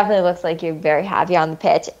 It definitely looks like you're very happy on the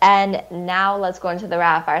pitch. And now let's go into the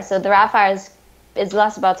rapid fire. So the rapid fire is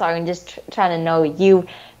less about talking, just trying to know you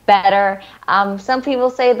better. Some people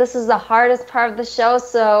say this is the hardest part of the show,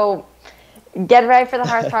 so get ready for the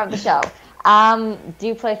hardest part of the show. Do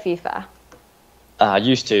you play FIFA? I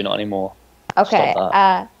used to, not anymore. Okay.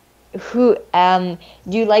 who do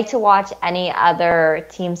you like to watch any other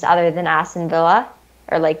teams other than Aston Villa,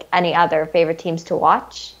 or like any other favorite teams to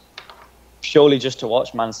watch? Purely just to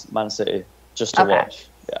watch Man City, just to watch.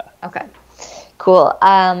 Yeah. Okay. Cool.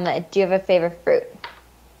 Do you have a favorite fruit?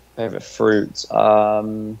 Favorite fruit?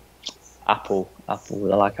 Apple. I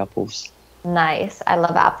like apples. Nice. I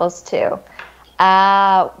love apples too.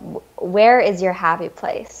 Where is your happy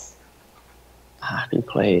place? Happy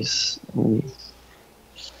place.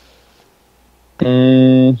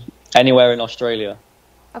 Anywhere in Australia.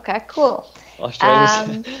 Okay, cool.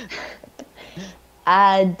 Australia.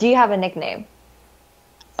 Do you have a nickname?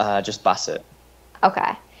 Just Bassett.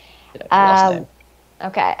 Okay. Yeah, last name.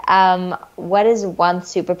 Okay. What is one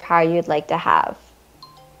superpower you'd like to have?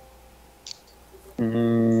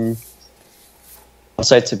 I'd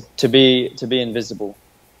say to be invisible.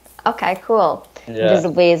 Okay, cool. Yeah.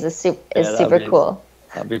 Invisibly is super cool.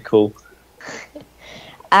 That'd be cool.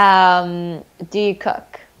 Do you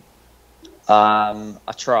cook?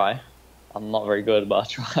 I try. I'm not very good, but I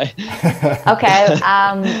try. Okay.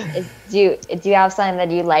 Do you have something that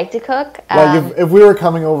you like to cook? Like if we were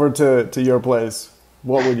coming over to your place,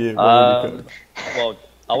 what would you cook? Well,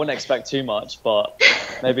 I wouldn't expect too much, but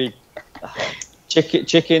maybe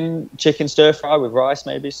chicken stir fry with rice,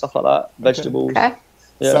 maybe stuff like that. Vegetables. Okay.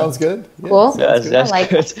 Yeah. Sounds good. Yeah, cool. That's good.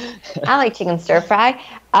 I like chicken stir fry.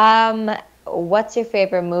 What's your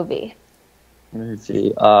favorite movie? I'd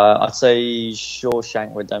say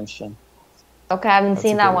Shawshank Redemption. Okay, I haven't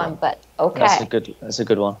seen that one, but okay. That's a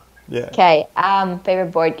good one. Yeah. Okay.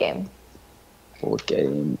 Favorite board game? Board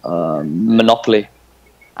game. Monopoly.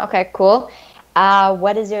 Okay, cool.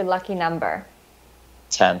 What is your lucky number?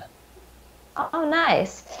 10. Oh,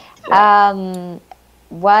 nice. Yeah.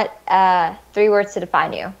 What 3 words to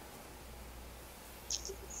define you?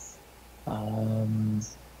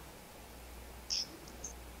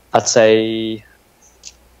 I'd say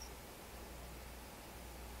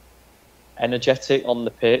energetic on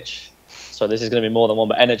the pitch. So this is going to be more than one,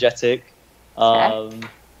 but energetic. Okay.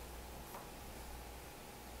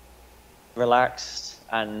 Relaxed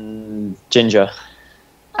and ginger.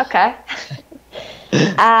 Okay.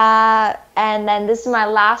 And then this is my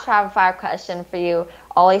last rapid fire question for you,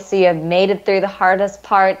 Ollie. So you have made it through the hardest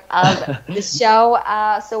part of the show.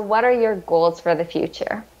 So what are your goals for the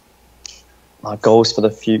future? My goals for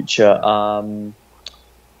the future, I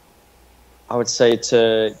would say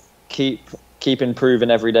to keep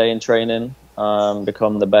improving every day in training,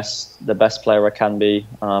 become the best player I can be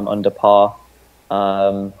under par,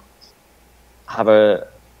 have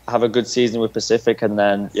a good season with Pacific, and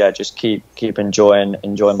then just keep enjoying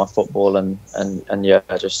my football and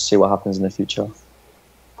just see what happens in the future.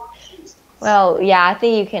 Well, yeah, I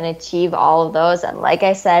think you can achieve all of those. And like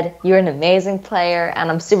I said, you're an amazing player, and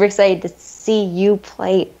I'm super excited to see you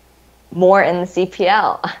play more in the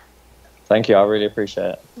CPL. Thank you. I really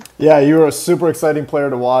appreciate it. Yeah, you were a super exciting player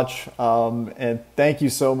to watch. And thank you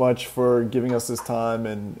so much for giving us this time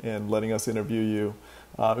and letting us interview you.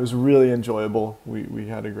 It was really enjoyable. We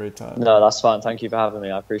had a great time. No, that's fine. Thank you for having me.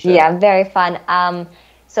 I appreciate it. Yeah, very fun.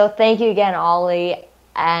 So thank you again, Ollie.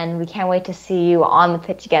 And we can't wait to see you on the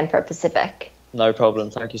pitch again for Pacific. No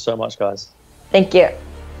problem. Thank you so much, guys. Thank you.